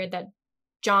is scared that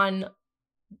John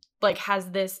like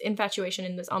has this infatuation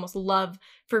and this almost love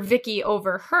for Vicky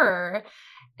over her.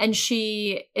 And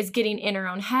she is getting in her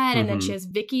own head. And then she has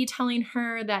Vicky telling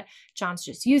her that John's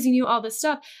just using you, all this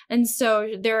stuff. And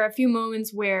so there are a few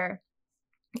moments where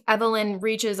Evelyn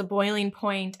reaches a boiling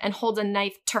point and holds a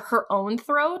knife to her own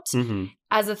throat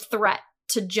as a threat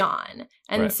to John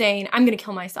and saying, I'm going to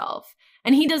kill myself.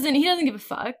 And he doesn't give a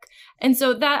fuck. And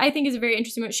so that I think is a very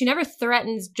interesting moment. She never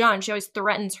threatens John. She always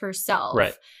threatens herself.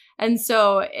 Right. And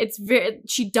so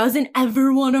she doesn't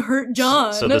ever want to hurt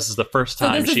John. So this is the first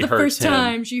time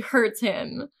she hurts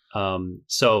him.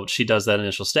 So she does that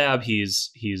initial stab.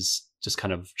 He's just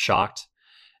kind of shocked.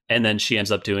 And then she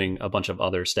ends up doing a bunch of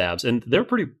other stabs. And they're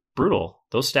pretty brutal.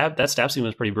 That stab scene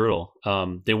was pretty brutal.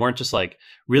 They weren't just like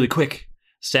really quick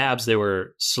stabs. They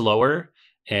were slower.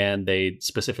 And they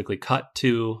specifically cut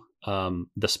to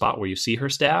the spot where you see her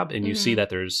stab. And you see that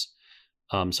there's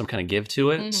some kind of give to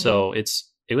it. So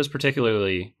it was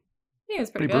particularly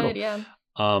pretty brutal. good, yeah.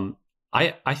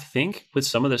 I think with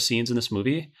some of the scenes in this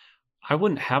movie, I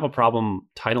wouldn't have a problem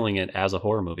titling it as a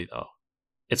horror movie though.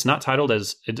 It's not titled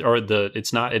as it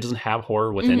doesn't have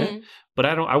horror within it, but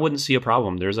I wouldn't see a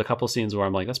problem. There's a couple scenes where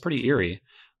I'm like, that's pretty eerie.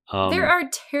 There are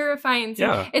terrifying scenes.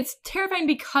 Yeah. It's terrifying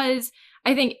because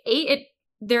I think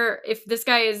if this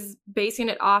guy is basing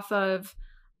it off of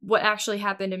what actually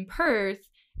happened in Perth,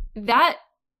 that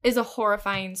is a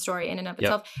horrifying story in and of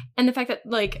itself. And the fact that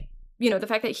the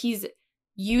fact that he's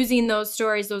using those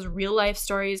stories, those real life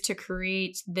stories to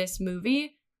create this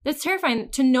movie, that's terrifying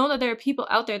to know that there are people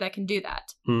out there that can do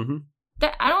that.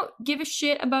 That I don't give a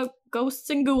shit about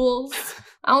ghosts and ghouls.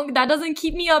 That doesn't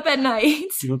keep me up at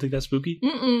night. You don't think that's spooky?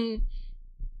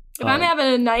 If I'm having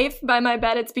a knife by my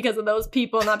bed, it's because of those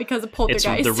people, not because of poltergeists.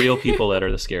 It's the real people that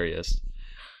are the scariest.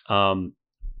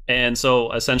 And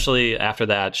so essentially after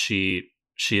that, she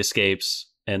escapes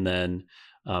and then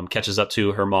catches up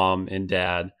to her mom and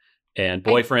dad and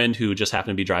boyfriend who just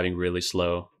happened to be driving really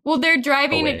slow. Well, they're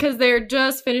driving it because they're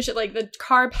just finished it. Like the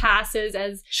car passes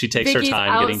as she takes Vicky's her time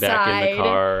outside, getting back in the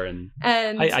car. And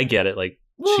I get it. Like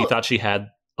she thought she had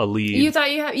a lead. You thought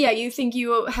you think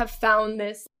you have found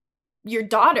your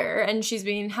daughter, and she's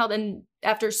being held, and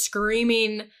after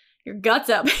screaming your guts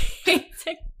up, the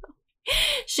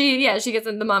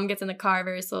mom gets in the car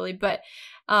very slowly. But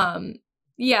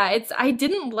I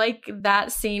didn't like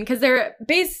that scene because they're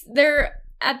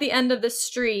at the end of the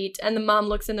street and the mom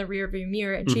looks in the rearview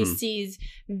mirror and she sees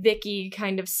Vicky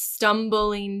kind of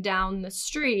stumbling down the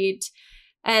street,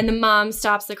 and the mom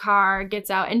stops the car,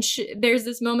 gets out, and there's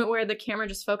this moment where the camera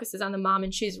just focuses on the mom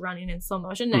and she's running in slow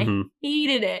motion. And I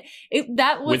hated it.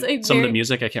 With some of the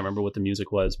music, I can't remember what the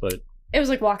music was, but it was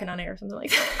like Walking on Air or something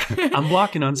like that. I'm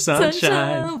walking on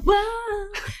sunshine.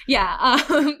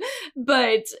 Yeah.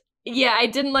 But yeah, I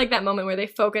didn't like that moment where they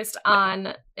focused on,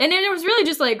 and then it was really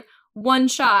just like one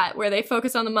shot where they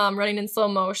focus on the mom running in slow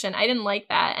motion. I didn't like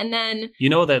that. And then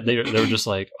that they were just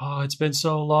like, oh, it's been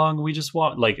so long. We just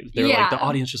want like the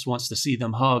audience just wants to see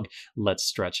them hug. Let's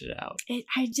stretch it out.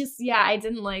 I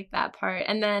didn't like that part.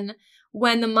 And then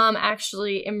when the mom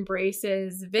actually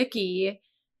embraces Vicky,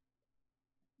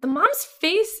 the mom's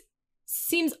face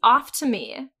seems off to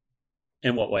me.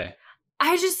 In what way?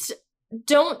 I just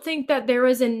don't think that there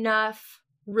was enough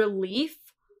relief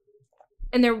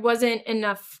and there wasn't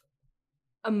enough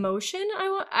emotion.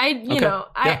 I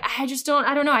just don't.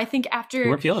 I don't know. I think after you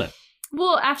weren't feeling it.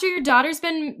 Well, after your daughter's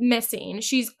been missing,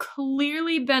 she's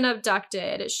clearly been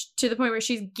abducted to the point where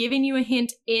she's giving you a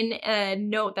hint in a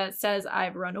note that says,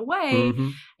 "I've run away."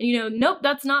 And nope,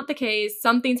 that's not the case.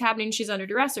 Something's happening. She's under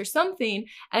duress or something.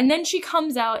 And then she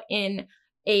comes out in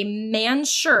a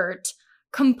man's shirt,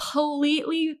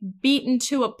 completely beaten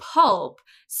to a pulp,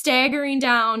 staggering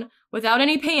down without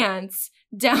any pants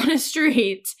down a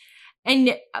street.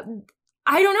 And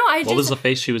I don't know. What was the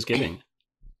face she was giving?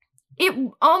 It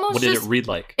almost. What did it read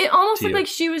like? It almost looked like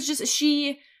she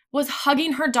was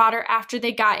hugging her daughter after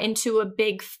they got into a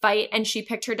big fight, and she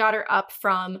picked her daughter up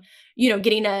from,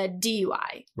 getting a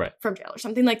DUI from jail or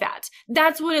something like that.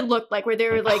 That's what it looked like. Where they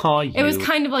were like, it was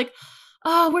kind of like,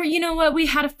 oh, we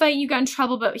had a fight, you got in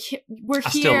trouble, but we're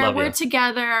here, we're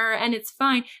together, and it's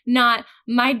fine. Not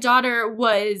my daughter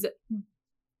was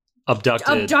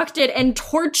abducted and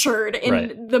tortured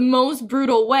in the most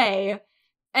brutal way.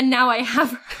 And now I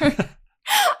have her.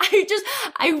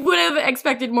 I would have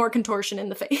expected more contortion in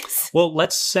the face. Well,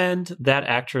 let's send that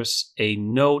actress a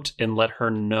note and let her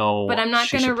know. But I'm not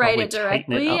going to write it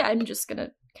directly. I'm just going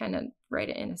to kind of write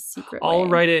it in a secret way. I'll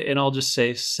write it and I'll just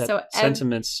say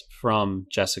sentiments from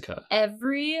Jessica.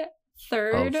 Every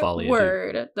third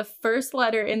word, the first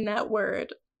letter in that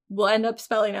word will end up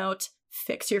spelling out,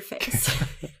 fix your face.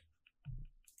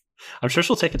 I'm sure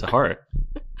she'll take it to heart.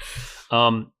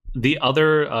 The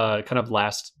other kind of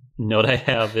last note I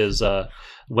have is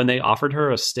when they offered her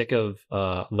a stick of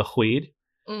the weed,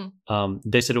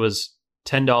 they said it was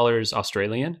 $10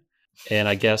 Australian. And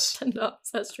I guess $10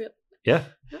 Australian. Yeah.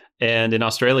 And in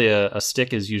Australia, a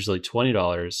stick is usually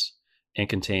 $20 and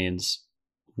contains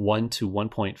 1 to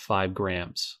 1.5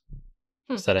 grams.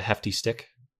 Is that a hefty stick?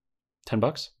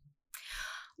 $10?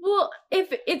 Well,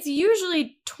 if it's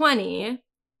usually 20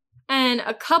 and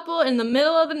a couple in the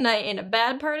middle of the night in a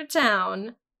bad part of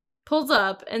town pulls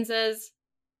up and says,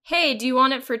 hey, do you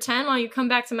want it for 10 while you come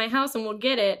back to my house and we'll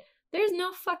get it? There's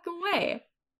no fucking way.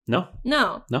 No.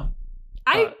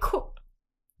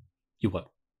 You what?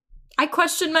 I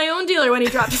questioned my own dealer when he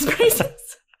dropped his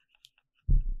prices.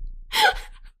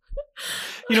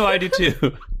 I do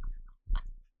too.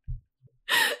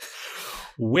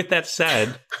 With that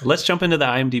said, let's jump into the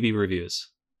IMDb reviews.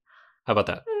 How about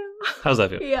that? How's that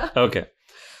feel? Yeah. Okay.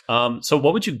 So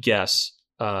what would you guess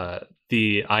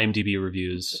the IMDb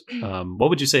reviews? What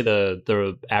would you say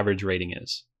the average rating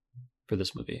is for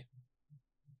this movie?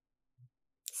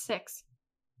 6.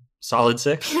 Solid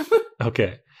 6?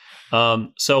 Okay.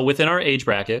 So within our age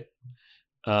bracket,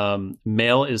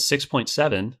 male is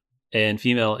 6.7 and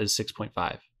female is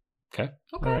 6.5. Okay.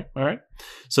 All right.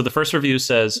 So the first review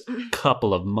says,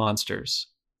 couple of monsters,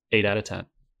 8 out of 10.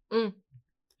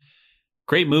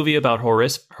 Great movie about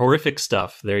horrific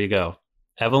stuff. There you go.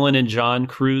 Evelyn and John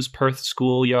cruise Perth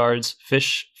schoolyards,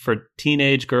 fish for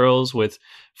teenage girls with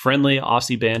friendly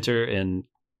Aussie banter and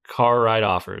car ride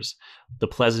offers. The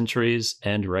pleasantries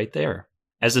end right there.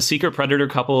 As a secret predator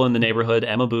couple in the neighborhood,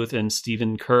 Emma Booth and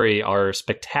Stephen Curry are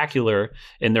spectacular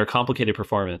in their complicated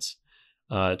performance.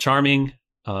 Charming,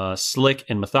 slick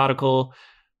and methodical,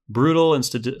 brutal and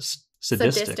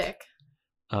sadistic.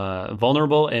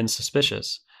 Vulnerable and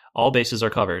suspicious. All bases are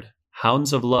covered.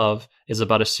 Hounds of Love is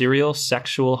about a serial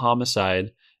sexual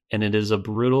homicide, and it is as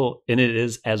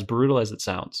brutal as it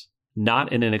sounds.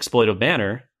 Not in an exploitive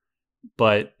manner,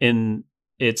 but in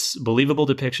its believable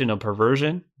depiction of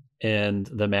perversion and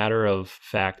the matter of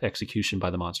fact execution by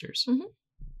the monsters. Mm-hmm.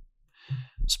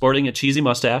 Sporting a cheesy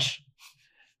mustache,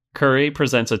 Curry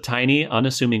presents a tiny,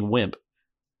 unassuming wimp.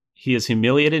 He is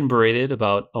humiliated and berated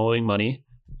about owing money,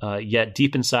 yet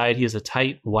deep inside he is a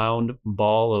tight, wound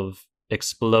ball of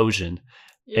explosion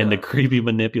and the creepy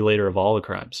manipulator of all the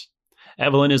crimes.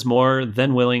 Evelyn is more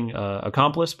than willing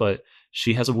accomplice, but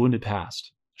she has a wounded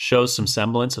past, shows some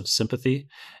semblance of sympathy,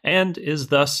 and is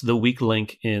thus the weak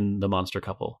link in the monster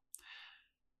couple.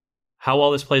 How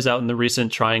all this plays out in the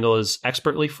recent triangle is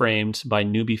expertly framed by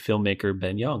newbie filmmaker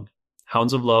Ben Young.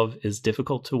 Hounds of Love is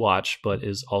difficult to watch, but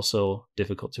is also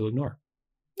difficult to ignore.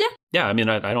 Yeah. I mean,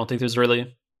 I don't think there's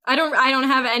really... I don't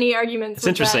have any arguments. It's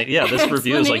interesting. Yeah, this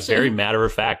review is like very matter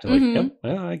of fact.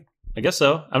 Like, I guess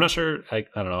so. I'm not sure. I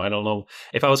don't know. I don't know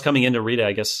if I was coming in to read it.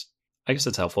 I guess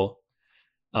it's helpful.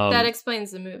 That explains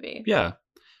the movie. Yeah.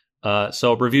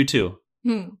 So review 2.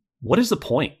 What is the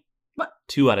point? What?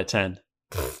 2 out of 10.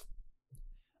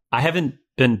 I haven't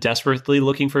been desperately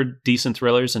looking for decent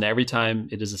thrillers, and every time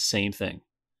it is the same thing.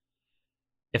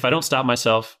 If I don't stop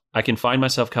myself, I can find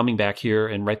myself coming back here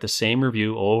and write the same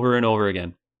review over and over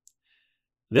again.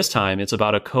 This time, it's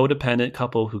about a codependent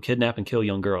couple who kidnap and kill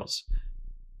young girls.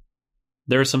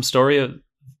 There is some story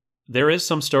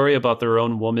about their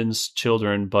own woman's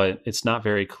children, but it's not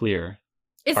very clear.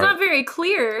 It's not very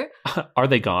clear. Are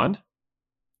they gone?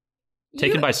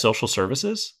 Taken by social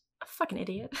services? A fucking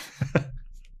idiot.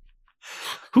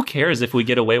 Who cares if we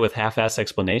get away with half-ass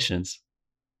explanations?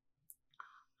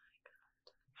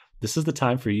 This is the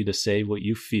time for you to say what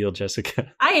you feel,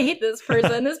 Jessica. I hate this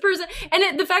person.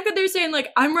 And the fact that they're saying, like,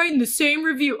 I'm writing the same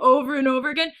review over and over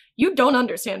again. You don't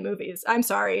understand movies. I'm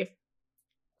sorry.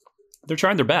 They're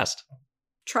trying their best.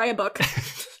 Try a book.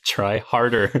 Try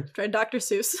harder. Try Dr.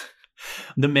 Seuss.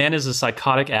 The man is a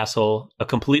psychotic asshole, a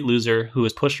complete loser who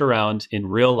is pushed around in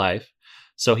real life.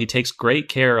 So he takes great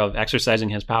care of exercising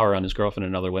his power on his girlfriend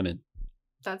and other women.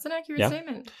 That's an accurate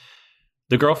statement.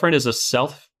 The girlfriend is a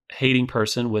self-hating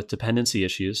person with dependency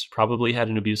issues, probably had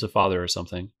an abusive father or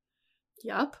something.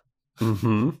 Yup.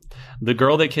 The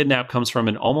girl they kidnapped comes from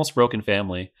an almost broken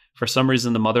family. For some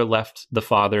reason, the mother left the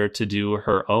father to do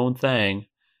her own thing,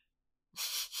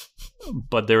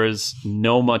 but there is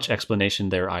no much explanation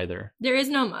there either. There is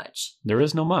no much. There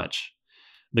is no much.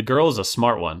 The girl is a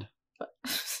smart one.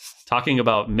 Talking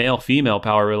about male-female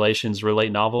power relations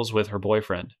relate novels with her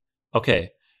boyfriend.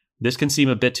 Okay, this can seem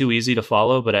a bit too easy to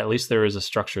follow, but at least there is a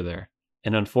structure there.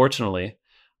 And unfortunately,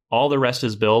 all the rest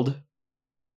is build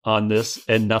on this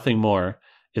and nothing more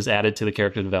is added to the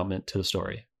character development to the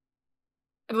story.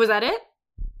 Was that it?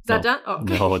 Is that done? Oh,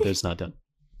 okay. No, it's not done.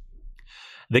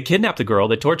 They kidnap the girl.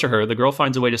 They torture her. The girl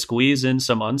finds a way to squeeze in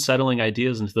some unsettling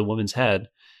ideas into the woman's head.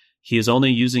 He is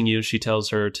only using you, she tells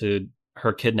her to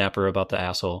her kidnapper about the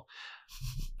asshole.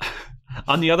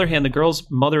 On the other hand, the girl's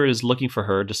mother is looking for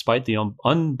her despite the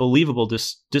unbelievable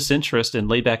disinterest and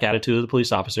laid-back attitude of the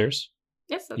police officers.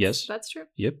 Yes, that's true.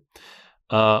 Yep.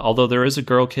 Although there is a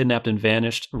girl kidnapped and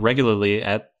vanished regularly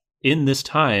in this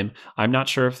time, I'm not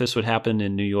sure if this would happen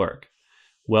in New York.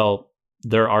 Well,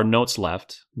 there are notes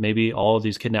left. Maybe all of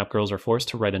these kidnapped girls are forced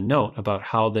to write a note about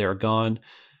how they are gone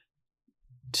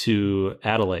to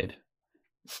Adelaide.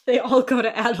 They all go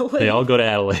to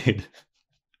Adelaide.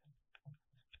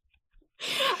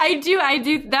 I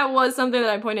do. That was something that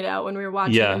I pointed out when we were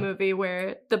watching the movie,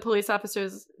 where the police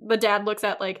officers, the dad looks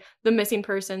at like the missing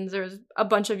persons. There's a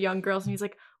bunch of young girls, and he's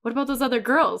like, "What about those other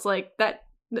girls? Like that?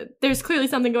 There's clearly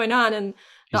something going on." And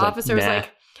the officer was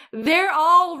like, "They're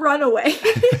all runaway."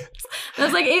 I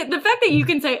was like, the fact that you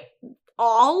can say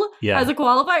all as a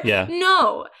qualifier,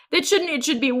 no, it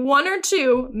should be one or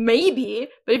two, maybe.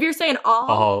 But if you're saying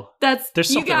all,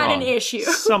 there's you got an issue.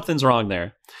 Something's wrong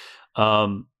there.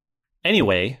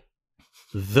 Anyway,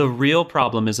 the real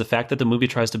problem is the fact that the movie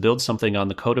tries to build something on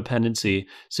the codependency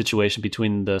situation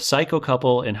between the psycho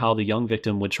couple and how the young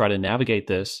victim would try to navigate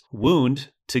this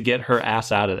wound to get her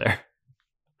ass out of there.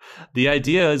 The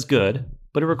idea is good,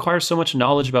 but it requires so much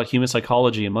knowledge about human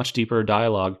psychology and much deeper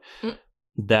dialogue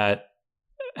that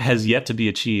has yet to be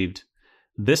achieved.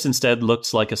 This instead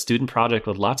looks like a student project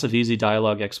with lots of easy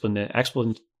dialogue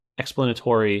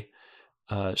explanatory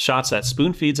shots that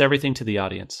spoon feeds everything to the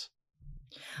audience.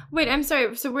 Wait, I'm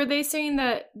sorry. So were they saying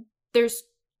that there's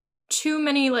too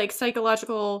many like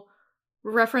psychological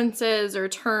references or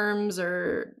terms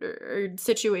or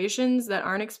situations that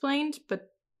aren't explained, but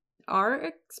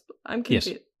are? I'm confused.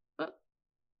 Yes. Oh.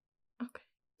 Okay.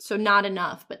 So not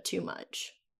enough, but too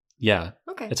much. Yeah.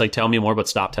 Okay. It's like, tell me more, but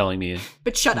stop telling me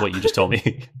but shut up. What you just told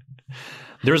me.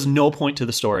 There's no point to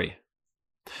the story.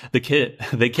 They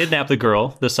kidnap the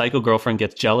girl. The psycho girlfriend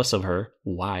gets jealous of her.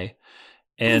 Why?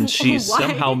 And she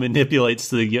somehow manipulates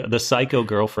the psycho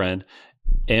girlfriend.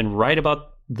 And right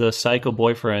about the psycho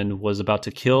boyfriend was about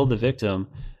to kill the victim.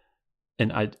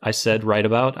 And I said right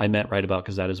about, I meant right about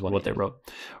because that is what they wrote.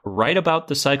 Right about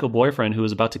the psycho boyfriend who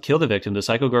was about to kill the victim, the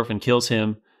psycho girlfriend kills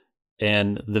him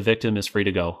and the victim is free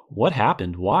to go. What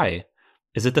happened? Why?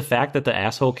 Is it the fact that the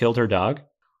asshole killed her dog?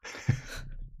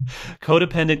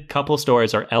 Codependent couple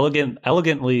stories are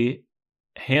elegantly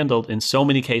handled in so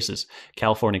many cases.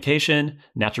 Californication,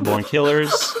 natural born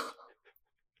killers,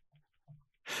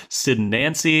 Sid and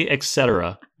Nancy,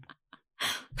 etc.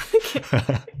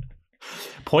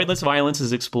 Pointless violence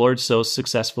is explored so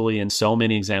successfully in so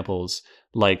many examples,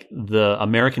 like the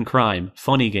American Crime,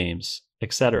 Funny Games,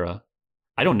 etc.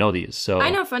 I don't know these, so I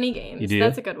know Funny Games. You do?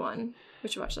 That's a good one. We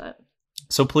should watch that.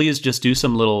 So please just do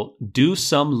some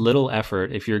little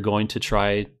effort if you're going to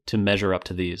try to measure up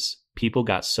to these. People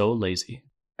got so lazy.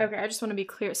 Okay, I just want to be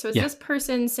clear. So is this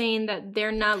person saying that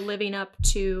they're not living up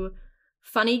to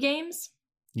Funny Games?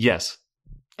 Yes.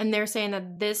 And they're saying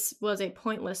that this was a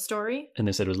pointless story? And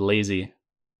they said it was lazy.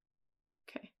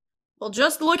 Okay. Well,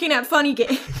 just looking at Funny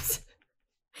Games,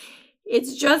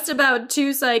 it's just about two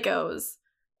psychos.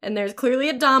 And there's clearly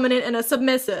a dominant and a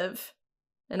submissive.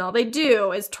 And all they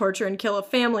do is torture and kill a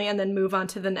family and then move on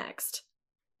to the next.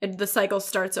 The cycle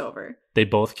starts over. They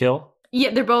both kill? Yeah,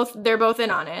 they're both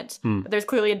in on it. But there's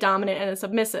clearly a dominant and a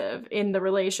submissive in the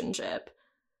relationship.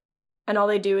 And all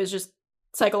they do is just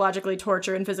psychologically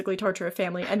torture and physically torture a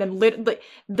family. And then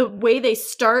the way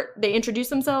they introduce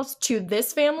themselves to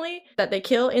this family that they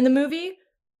kill in the movie,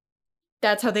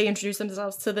 that's how they introduce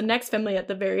themselves to the next family at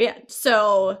the very end.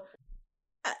 So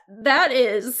that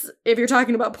is, if you're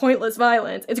talking about pointless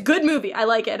violence, it's a good movie. I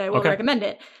like it. I will recommend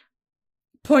it.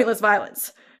 Pointless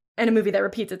violence. And a movie that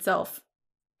repeats itself.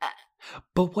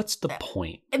 But what's the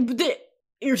point?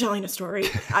 You're telling a story.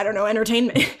 I don't know,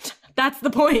 entertainment. That's the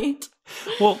point.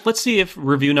 Well, let's see if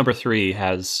review number 3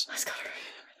 has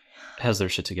their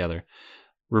shit together.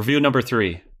 Review number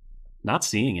 3, not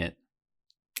seeing it.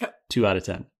 2 out of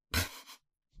 10.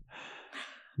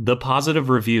 The positive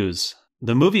reviews.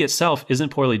 The movie itself isn't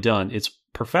poorly done. It's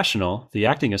professional. The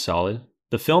acting is solid.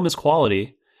 The film is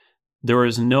quality. There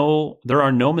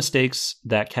are no mistakes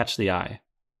that catch the eye.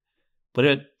 But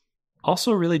it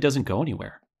also really doesn't go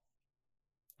anywhere.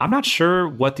 I'm not sure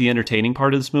what the entertaining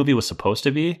part of this movie was supposed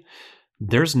to be.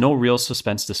 There's no real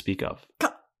suspense to speak of.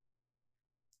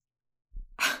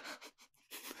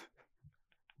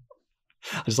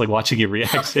 I just like watching your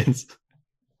reactions.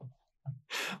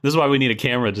 This is why we need a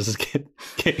camera, just to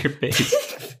get your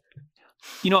face.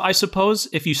 I suppose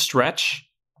if you stretched,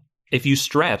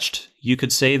 you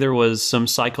could say there was some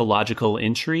psychological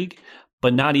intrigue,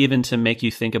 but not even to make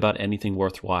you think about anything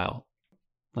worthwhile.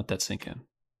 Let that sink in.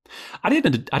 I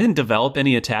didn't develop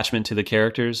any attachment to the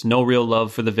characters, no real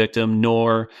love for the victim,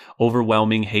 nor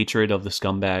overwhelming hatred of the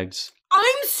scumbags. I'm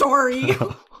sorry.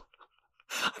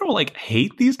 I don't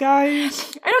hate these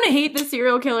guys. I don't hate the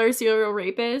serial killer, serial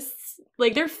rapists.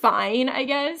 They're fine, I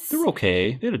guess. They're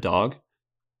okay. They had a dog.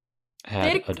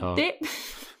 A dog.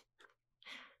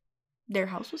 Their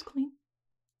house was clean.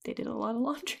 They did a lot of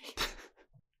laundry.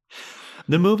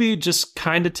 The movie just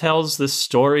kind of tells this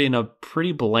story in a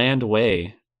pretty bland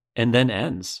way and then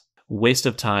ends. Waste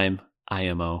of time,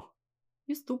 IMO.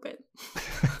 You stupid.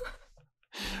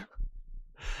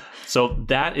 So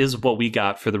that is what we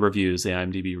got for the reviews, the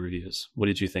IMDb reviews. What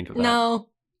did you think of that? No.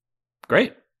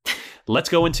 Great. Let's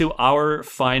go into our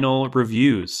final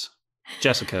reviews.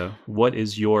 Jessica, what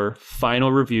is your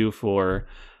final review for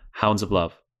Hounds of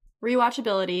Love?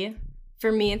 Rewatchability.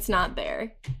 For me, it's not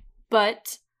there.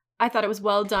 But I thought it was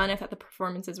well done. I thought the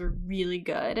performances were really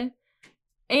good.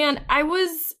 And I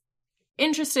was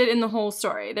interested in the whole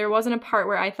story. There wasn't a part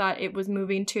where I thought it was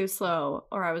moving too slow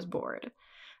or I was bored.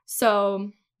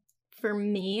 So for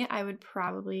me, I would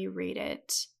probably rate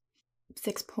it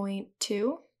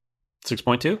 6.2.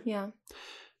 6.2? Yeah.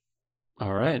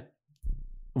 All right.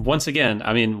 Once again,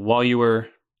 while you were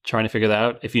trying to figure that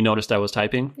out, if you noticed I was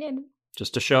typing, Yeah.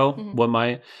 just to show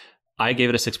I gave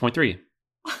it a 6.3.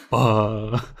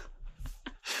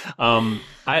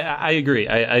 I agree.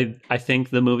 I think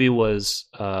the movie was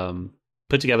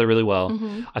put together really well.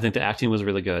 Mm-hmm. I think the acting was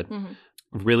really good. Mm-hmm.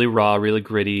 Really raw, really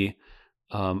gritty.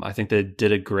 I think they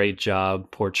did a great job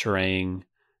portraying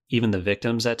even the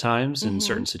victims at times in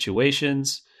certain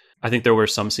situations. I think there were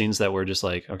some scenes that were just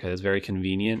like, okay, it's very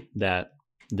convenient that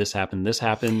this happened.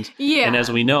 Yeah. And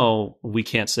as we know, we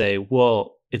can't say,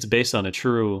 well, it's based on a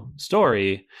true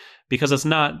story, because it's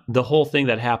not. The whole thing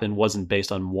that happened wasn't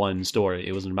based on one story.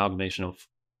 It was an amalgamation of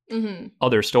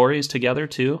other stories together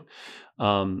too.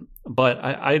 But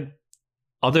I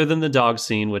other than the dog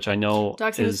scene, which I know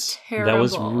was terrible. That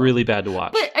was really bad to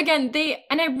watch. But again,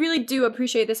 and I really do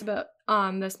appreciate this about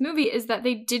this movie, is that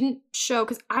they didn't show,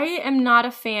 because I am not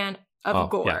a fan of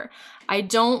gore. Yeah. I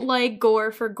don't like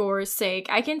gore for gore's sake.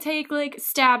 I can take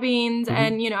stabbings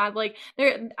and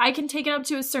I can take it up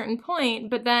to a certain point,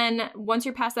 but then once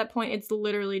you're past that point, it's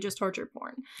literally just torture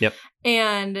porn. Yep.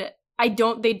 And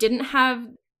they didn't have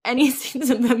any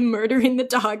scenes of them murdering the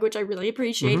dog, which I really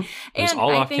appreciate. It was all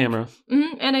off camera.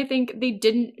 And I think they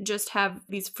didn't just have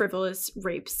these frivolous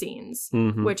rape scenes,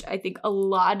 which I think a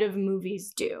lot of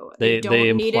movies do. They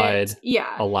implied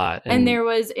a lot. And there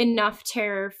was enough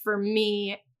terror for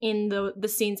me in the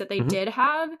scenes that they did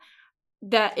have,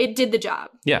 that it did the job.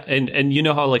 Yeah, and you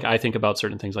know how I think about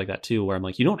certain things like that too, where I'm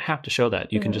like, you don't have to show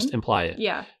that. You can just imply it.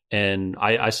 Yeah. And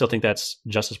I still think that's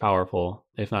just as powerful,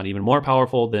 if not even more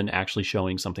powerful, than actually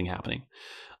showing something happening.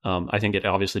 I think it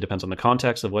obviously depends on the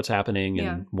context of what's happening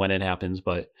and when it happens,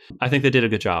 but I think they did a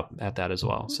good job at that as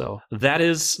well. So that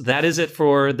is it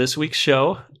for this week's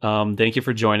show. Thank you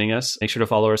for joining us. Make sure to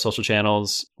follow our social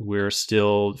channels. We're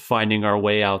still finding our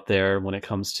way out there when it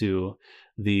comes to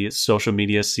the social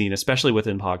media scene, especially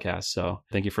within podcasts. So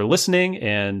thank you for listening,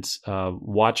 and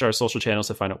watch our social channels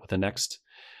to find out what the next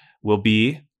will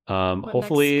be.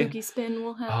 Hopefully, next spooky spin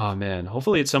we'll have. Oh man,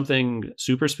 hopefully it's something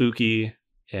super spooky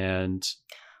and.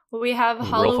 Well, we have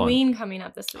Halloween coming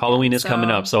up this weekend. Halloween is coming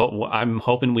up, so I'm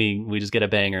hoping we just get a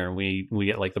banger. We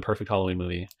get the perfect Halloween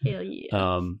movie. Hell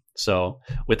yeah. So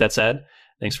with that said,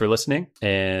 thanks for listening,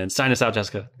 and sign us out,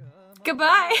 Jessica.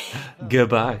 Goodbye.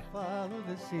 Goodbye.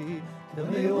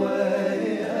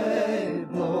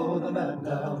 Blow the man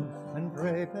down, and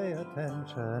pray pay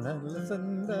attention and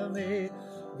listen to me.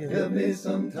 Give me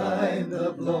some time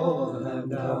to blow the man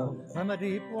down. I'm a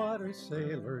deep water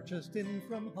sailor just in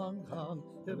from Hong Kong.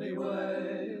 Give me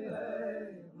way,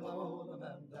 blow the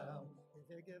man down. If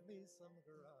you give me some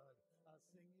ground.